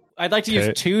 I'd like to use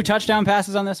 2 touchdown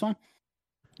passes on this one.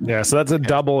 Yeah, so that's a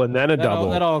double and then a double.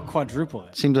 That'll quadruple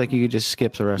it. Seems like you could just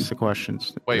skip the rest of the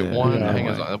questions. Wait, hang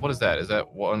on. What is that? Is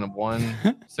that one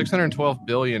 612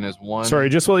 billion is one? Sorry,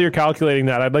 just while you're calculating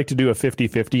that, I'd like to do a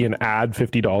 50-50 and add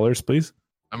 $50, please.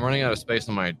 I'm running out of space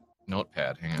on my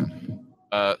notepad. Hang on.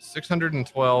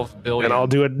 612 billion. And I'll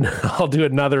do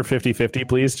another 50-50,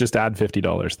 please. Just add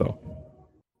 $50 though.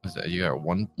 Is that, you got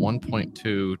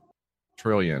 1.2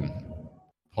 trillion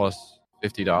plus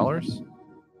 $50?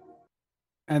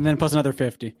 And then plus another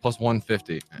 50. Plus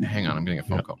 150. Hang on, I'm getting a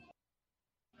phone call.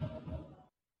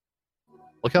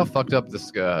 Look how fucked up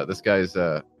this guy's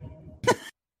that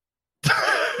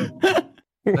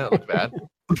look bad.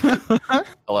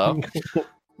 Hello?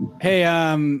 Hey,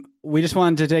 we just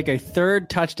wanted to take a 3rd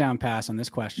touchdown pass on this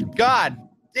question. God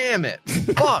damn it.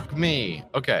 Fuck me.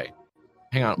 Okay.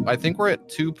 Hang on. I think we're at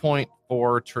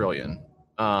 2.4 trillion.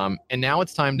 And now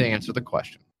it's time to answer the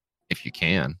question. If you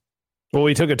can. Well,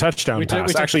 we took a touchdown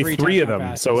pass. Actually, 3 of them.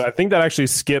 Passes. So I think that actually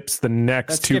skips the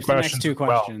next 2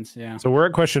 questions. Yeah. So we're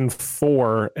at question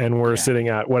 4, and we're sitting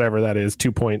at whatever that is,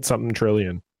 2-point-something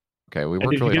trillion. Okay, we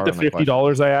worked really hard on the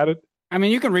 $50 I added? I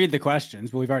mean, you can read the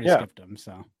questions, but we've already skipped them.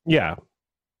 So yeah,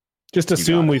 just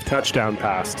assume we've touchdown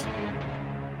passed.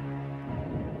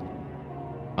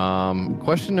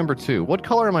 Question number 2. What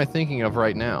color am I thinking of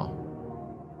right now?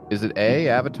 Is it A,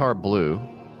 Avatar blue?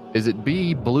 Is it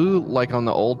B, blue like on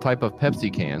the old type of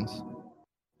Pepsi cans?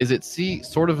 Is it C,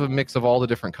 sort of a mix of all the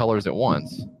different colors at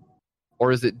once?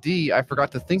 Or is it D, I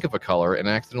forgot to think of a color and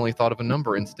accidentally thought of a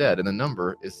number instead, and the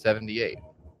number is 78?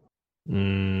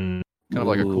 Kind of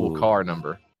like a cool car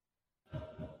number.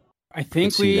 I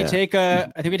think we take a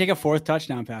 4th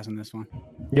touchdown pass on this one.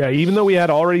 Yeah, even though we had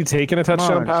already taken a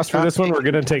touchdown pass for this one, we're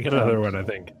going to take another one, I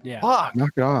think. Yeah. Fuck.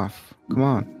 Knock it off. Come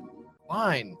on.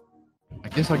 Fine. I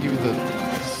guess I'll give you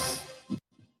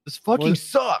this fucking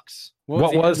sucks.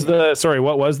 What was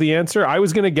the answer? I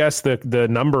was going to guess the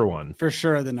number one. For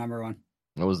sure, the number one.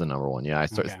 It was the number one. Yeah, I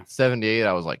started 78.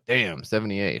 I was like, damn,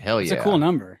 78. Hell yeah. It's a cool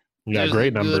number. Yeah,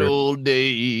 great number. Good old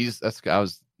days. I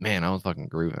was fucking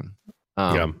grooving.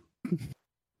 Yeah.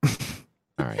 All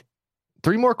right.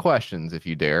 3 more questions if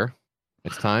you dare.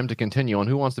 It's time to continue on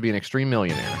Who Wants to Be an Extreme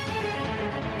Millionaire?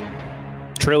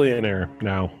 Trillionaire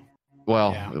now.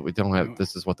 Well, we don't have.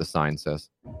 This is what the sign says.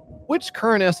 Which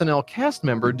current SNL cast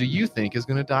member do you think is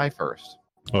going to die first?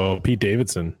 Oh, Pete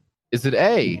Davidson. Is it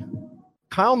A,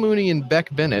 Kyle Mooney and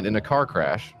Beck Bennett in a car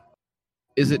crash?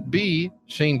 Is it B,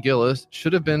 Shane Gillis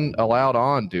should have been allowed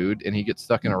on, dude, and he gets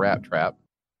stuck in a rat trap?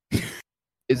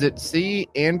 Is it C,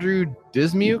 Andrew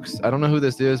Dismukes? I don't know who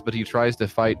this is, but he tries to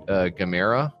fight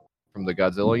Gamera from the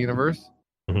Godzilla universe.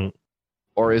 Mm-hmm.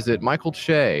 Or is it Michael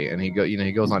Che, and he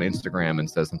goes on Instagram and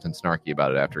says something snarky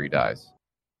about it after he dies?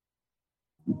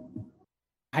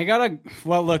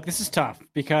 Well, look, this is tough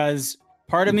because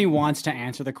part of me wants to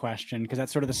answer the question because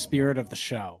that's sort of the spirit of the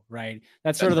show, right?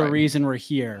 That's sort of the reason we're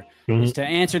here is to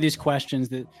answer these questions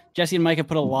that Jesse and Mike have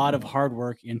put a lot of hard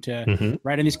work into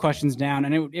writing these questions down.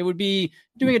 And it would be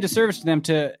doing a disservice to them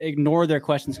to ignore their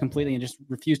questions completely and just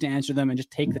refuse to answer them and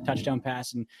just take the touchdown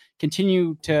pass and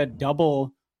continue to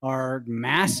double our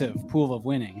massive pool of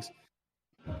winnings.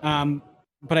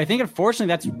 But I think, unfortunately,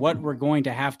 that's what we're going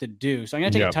to have to do. So I'm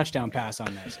going to take a touchdown pass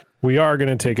on this. We are going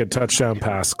to take a touchdown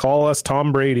pass. Call us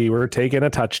Tom Brady. We're taking a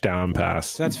touchdown pass.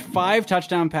 So that's 5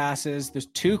 touchdown passes. There's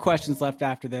 2 questions left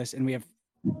after this, and we have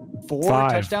 4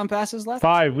 touchdown passes left?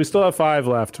 5. We still have 5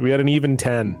 left. We had an even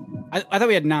 10. I thought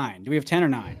we had 9. Do we have 10 or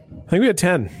 9? I think we had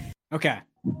 10. Okay.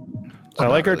 I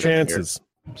like our chances.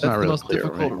 It's That's not the really most clear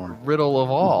difficult anymore. riddle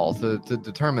of all to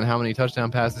determine how many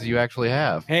touchdown passes you actually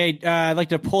have. Hey, I'd like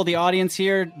to pull the audience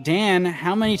here. Dan,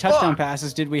 how many touchdown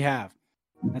passes did we have?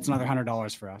 That's another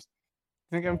 $100 for us.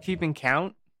 Think I'm keeping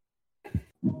count?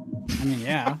 I mean,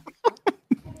 yeah.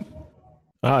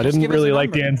 I didn't really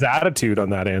like Dan's attitude on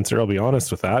that answer. I'll be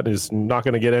honest with that. He's not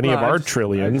going to get any of our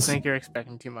trillions. I just think you're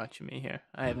expecting too much of me here.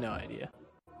 I have no idea.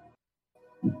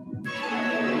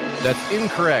 That's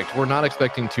incorrect. We're not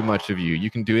expecting too much of you. You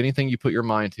can do anything you put your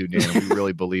mind to, Dan. We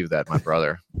really believe that, my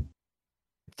brother.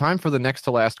 Time for the next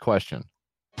to last question.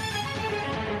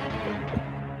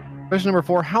 Question number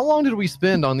 4. How long did we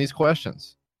spend on these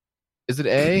questions? Is it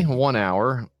A, 1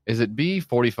 hour? Is it B,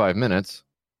 45 minutes?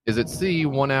 Is it C,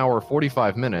 1 hour,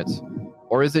 45 minutes?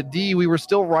 Or is it D, we were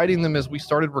still writing them as we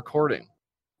started recording?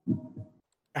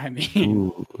 I mean,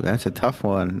 Ooh, that's a tough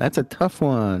one.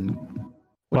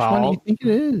 Which one do you think it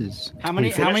is? How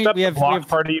many we have Block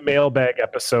Party mailbag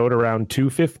episode around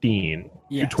 2:15,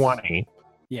 yes. 2:20.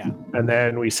 Yeah. And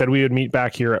then we said we would meet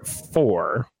back here at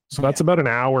 4. So that's about an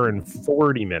hour and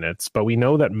 40 minutes. But we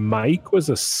know that Mike was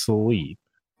asleep.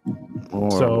 Or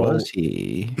was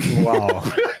he? Wow.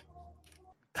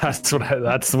 That's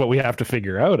what we have to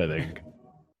figure out, I think.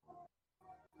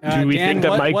 Do we Dan, think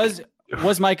that Mike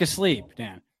was Mike asleep,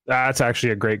 Dan? That's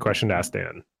actually a great question to ask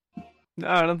Dan. No,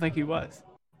 I don't think he was.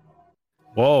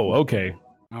 Whoa, okay.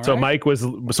 All So right. Mike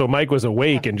was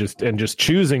awake and just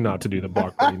choosing not to do the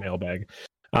Block Party mailbag.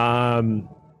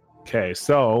 Okay,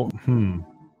 so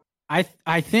I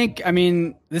think, I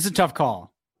mean, this is a tough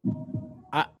call.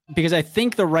 Because I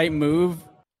think the right move,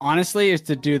 honestly, is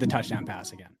to do the touchdown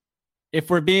pass again. If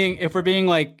we're doing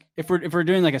like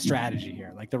a strategy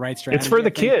here, like the right strategy. It's for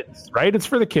the kids, right? It's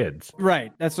for the kids.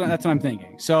 Right. That's what I'm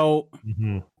thinking. So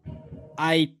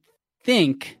I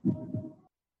think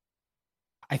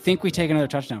we take another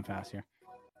touchdown pass here.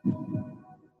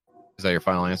 Is that your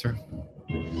final answer?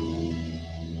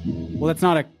 Well,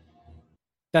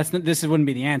 this wouldn't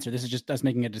be the answer. This is just us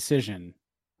making a decision.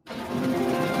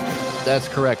 That's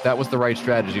correct. That was the right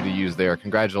strategy to use there.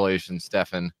 Congratulations,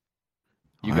 Stefan.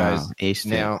 You guys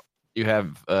now you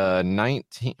have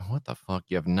 19. What the fuck?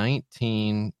 You have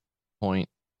 $19.2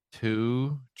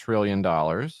 trillion.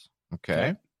 Okay.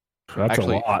 That's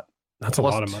actually a lot. That's a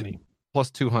lot of money.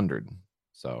 Plus 200.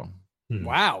 So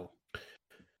wow.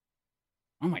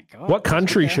 Oh my god. What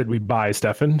country should we buy,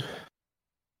 Stefan?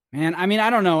 Man, I mean,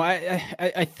 I don't know.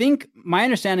 I think my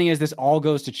understanding is this all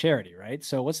goes to charity, right?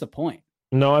 So what's the point?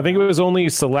 No, I think it was only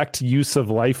select use of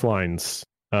lifelines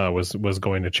was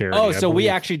going to charity. Oh, so we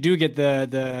actually do get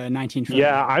the 19 trillion.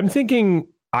 Yeah, I'm thinking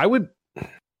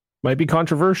might be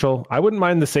controversial. I wouldn't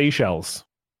mind the Seychelles.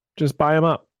 Just buy them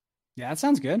up. Yeah, that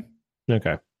sounds good.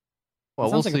 Okay.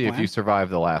 Well, we'll see if you survive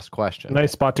the last question.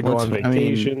 Nice spot to go on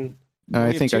vacation.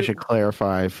 I think I should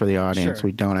clarify for the audience. Sure.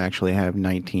 We don't actually have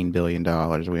 $19 billion.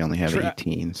 We only have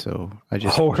 18. So I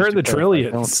just we're in the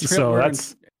trillions. So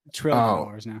that's $1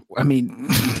 trillion now. I mean,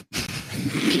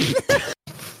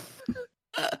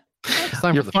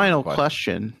 your final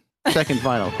question. Second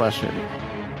final question.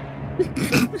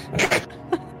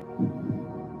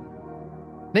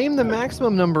 Name the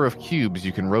maximum number of cubes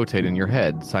you can rotate in your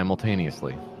head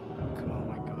simultaneously. Oh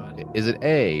my god. Is it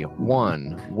A,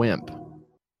 1, wimp?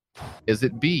 Is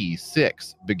it B,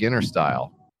 6, beginner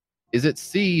style? Is it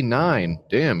C, 9?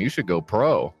 Damn, you should go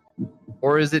pro.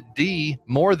 Or is it D,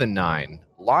 more than 9?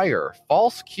 Liar,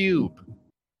 false cube.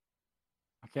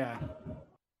 Okay.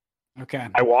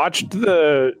 I watched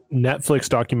the Netflix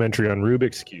documentary on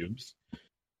Rubik's cubes.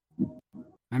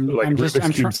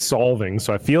 Rubik's cube solving.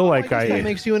 So I feel like that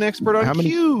makes you an expert on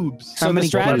cubes. So the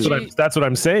strategy, that's what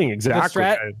I'm saying exactly.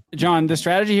 John, the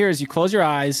strategy here is you close your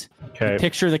eyes, you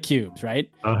picture the cubes,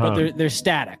 right? But they're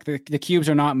static. The cubes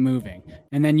are not moving,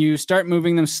 and then you start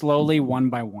moving them slowly, one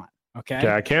by one. Okay.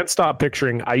 Yeah, I can't stop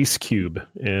picturing Ice Cube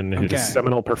in his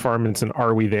seminal performance in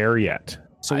 "Are We There Yet?"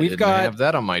 So I didn't have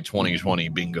that on my 2020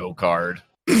 bingo card.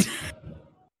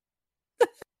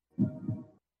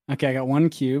 Okay, I got 1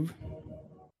 cube.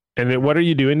 And then what are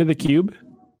you doing to the cube?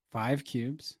 5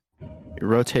 cubes. You're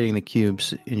rotating the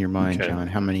cubes in your mind, John.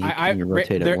 How many can you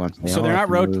rotate at once? So they're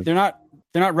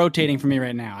not rotating for me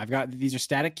right now. These are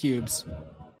static cubes.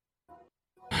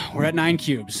 We're at 9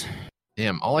 cubes.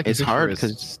 Damn, all I can picture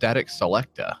is static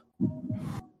selecta.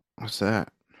 What's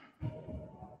that?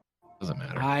 Doesn't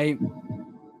matter.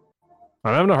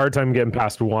 I'm having a hard time getting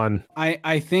past 1.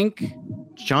 I think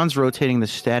John's rotating the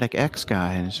static X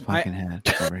guy in his fucking head.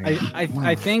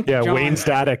 I think John, Wayne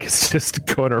Static is just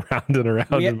going around and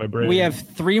around in my brain. We have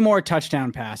 3 more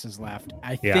touchdown passes left.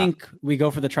 I think we go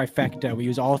for the trifecta. We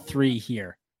use all 3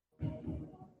 here.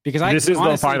 Because this is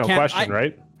the final question,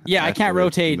 right? Yeah, I can't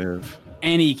rotate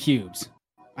any cubes.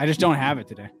 I just don't have it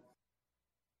today.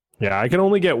 Yeah, I can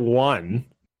only get one,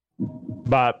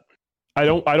 but I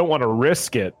don't want to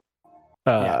risk it.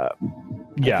 Yeah.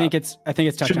 I think it's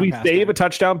touchdown. Should we pass save time. A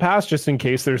touchdown pass just in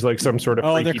case there's like some sort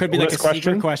of there could be like a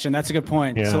secret question. That's a good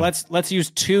point. Yeah. So let's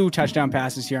use 2 touchdown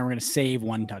passes here, and we're going to save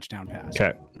 1 touchdown pass.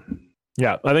 Okay.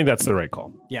 Yeah, I think that's the right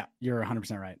call. Yeah, you're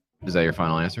 100% right. Is that your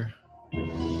final answer?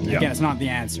 Yeah. Again, it's not the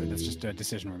answer. That's just a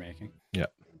decision we're making. Yeah.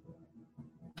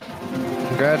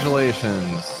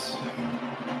 Congratulations.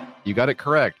 You got it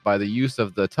correct by the use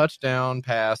of the touchdown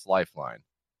pass lifeline.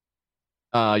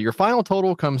 Your final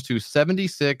total comes to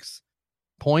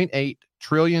 $76.8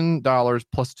 trillion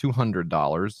plus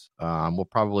 $200. We'll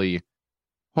probably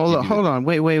hold on.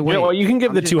 Wait. Yeah, well, you can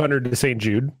give the 200 to St.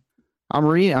 Jude.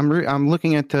 I'm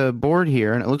looking at the board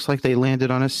here, and it looks like they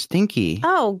landed on a stinky.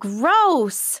 Oh,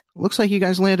 gross! Looks like you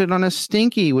guys landed on a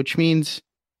stinky, which means,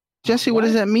 Jesse, what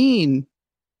does that mean?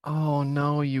 Oh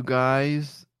no, you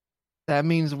guys! That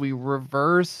means we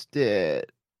reversed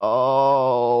it.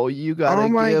 Oh, you gotta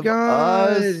give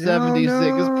us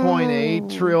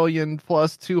 $76.8 trillion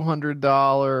plus $200.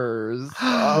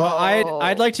 Well,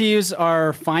 I'd like to use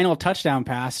our final touchdown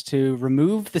pass to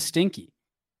remove the stinky.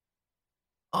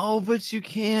 Oh, but you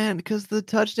can't because the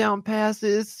touchdown pass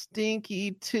is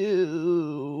stinky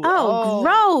too. Oh,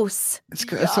 gross! It's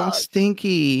got some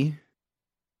stinky.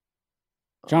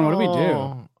 John, what do we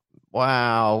do?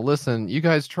 Wow, listen, you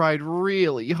guys tried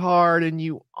really hard and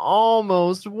you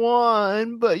almost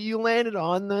won, but you landed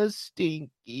on the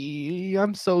stinky.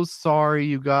 I'm so sorry,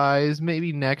 you guys.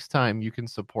 Maybe next time you can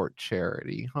support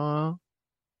charity, huh?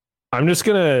 I'm just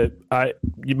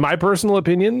my personal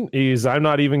opinion is I'm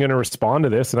not even going to respond to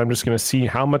this, and I'm just going to see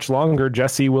how much longer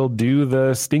Jesse will do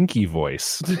the stinky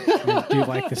voice. I do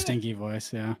like the stinky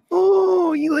voice, yeah.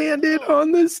 Oh, you landed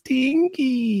on the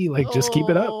stinky. Like, just keep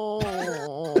it up.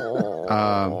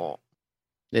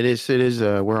 It is.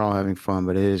 We're all having fun,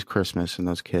 but it is Christmas, and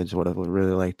those kids would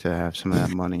really like to have some of that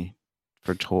money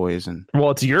for toys. And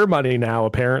well, it's your money now,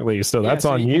 apparently, so that's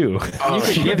on you.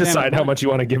 You decide how much you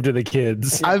want to give to the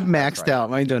kids. I've maxed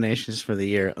out my donations for the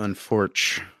year.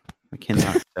 Unfortunately, I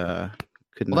cannot. Well,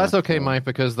 that's okay, Mike,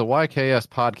 because the YKS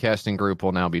podcasting group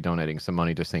will now be donating some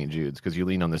money to St. Jude's because you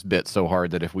lean on this bit so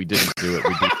hard that if we didn't do it,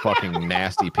 we'd be fucking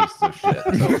nasty pieces of shit.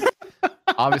 So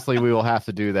obviously, we will have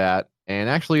to do that. And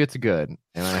actually, it's good.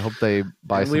 And I hope they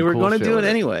buy some. We were cool going to do it shit.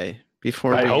 anyway.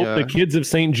 I hope the kids of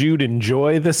St. Jude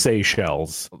enjoy the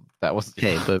Seychelles. That was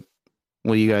okay, but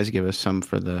will you guys give us some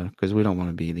for because we don't want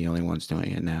to be the only ones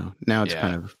doing it now. Now it's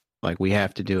kind of like we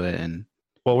have to do it, and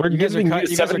well, we're giving you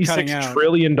 $76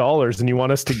 trillion, and you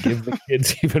want us to give the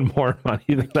kids even more money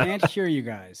than that. I can't hear you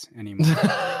guys anymore.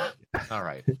 All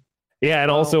right. Yeah,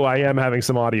 and also I am having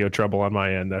some audio trouble on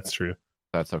my end. That's true.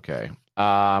 That's okay.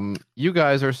 You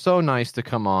guys are so nice to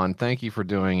come on. Thank you for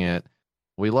doing it.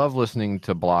 We love listening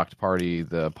to Blocked Party,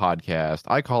 the podcast.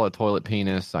 I call it Toilet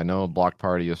Penis. I know Blocked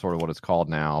Party is sort of what it's called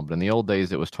now, but in the old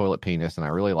days it was Toilet Penis, and I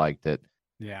really liked it.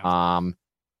 Yeah.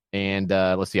 And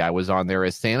let's see, I was on there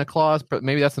as Santa Claus, but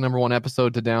maybe that's the #1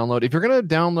 episode to download. If you're going to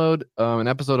download an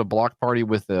episode of Block Party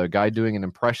with a guy doing an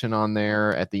impression on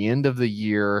there at the end of the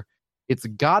year, it's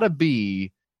got to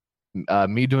be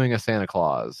me doing a Santa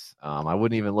Claus. I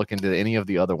wouldn't even look into any of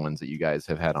the other ones that you guys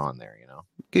have had on there, you know.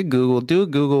 Do a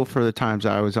Google for the times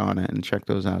I was on it and check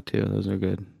those out too. Those are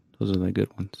good. Those are the good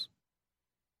ones.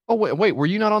 Oh, wait, were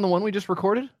you not on the one we just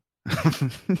recorded?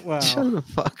 Well, shut the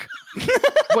fuck.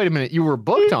 Wait a minute, you were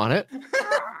booked on it.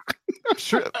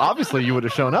 Sure, obviously you would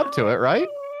have shown up to it, right?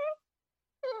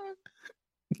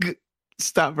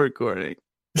 Stop recording.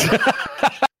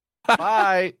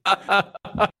 Bye.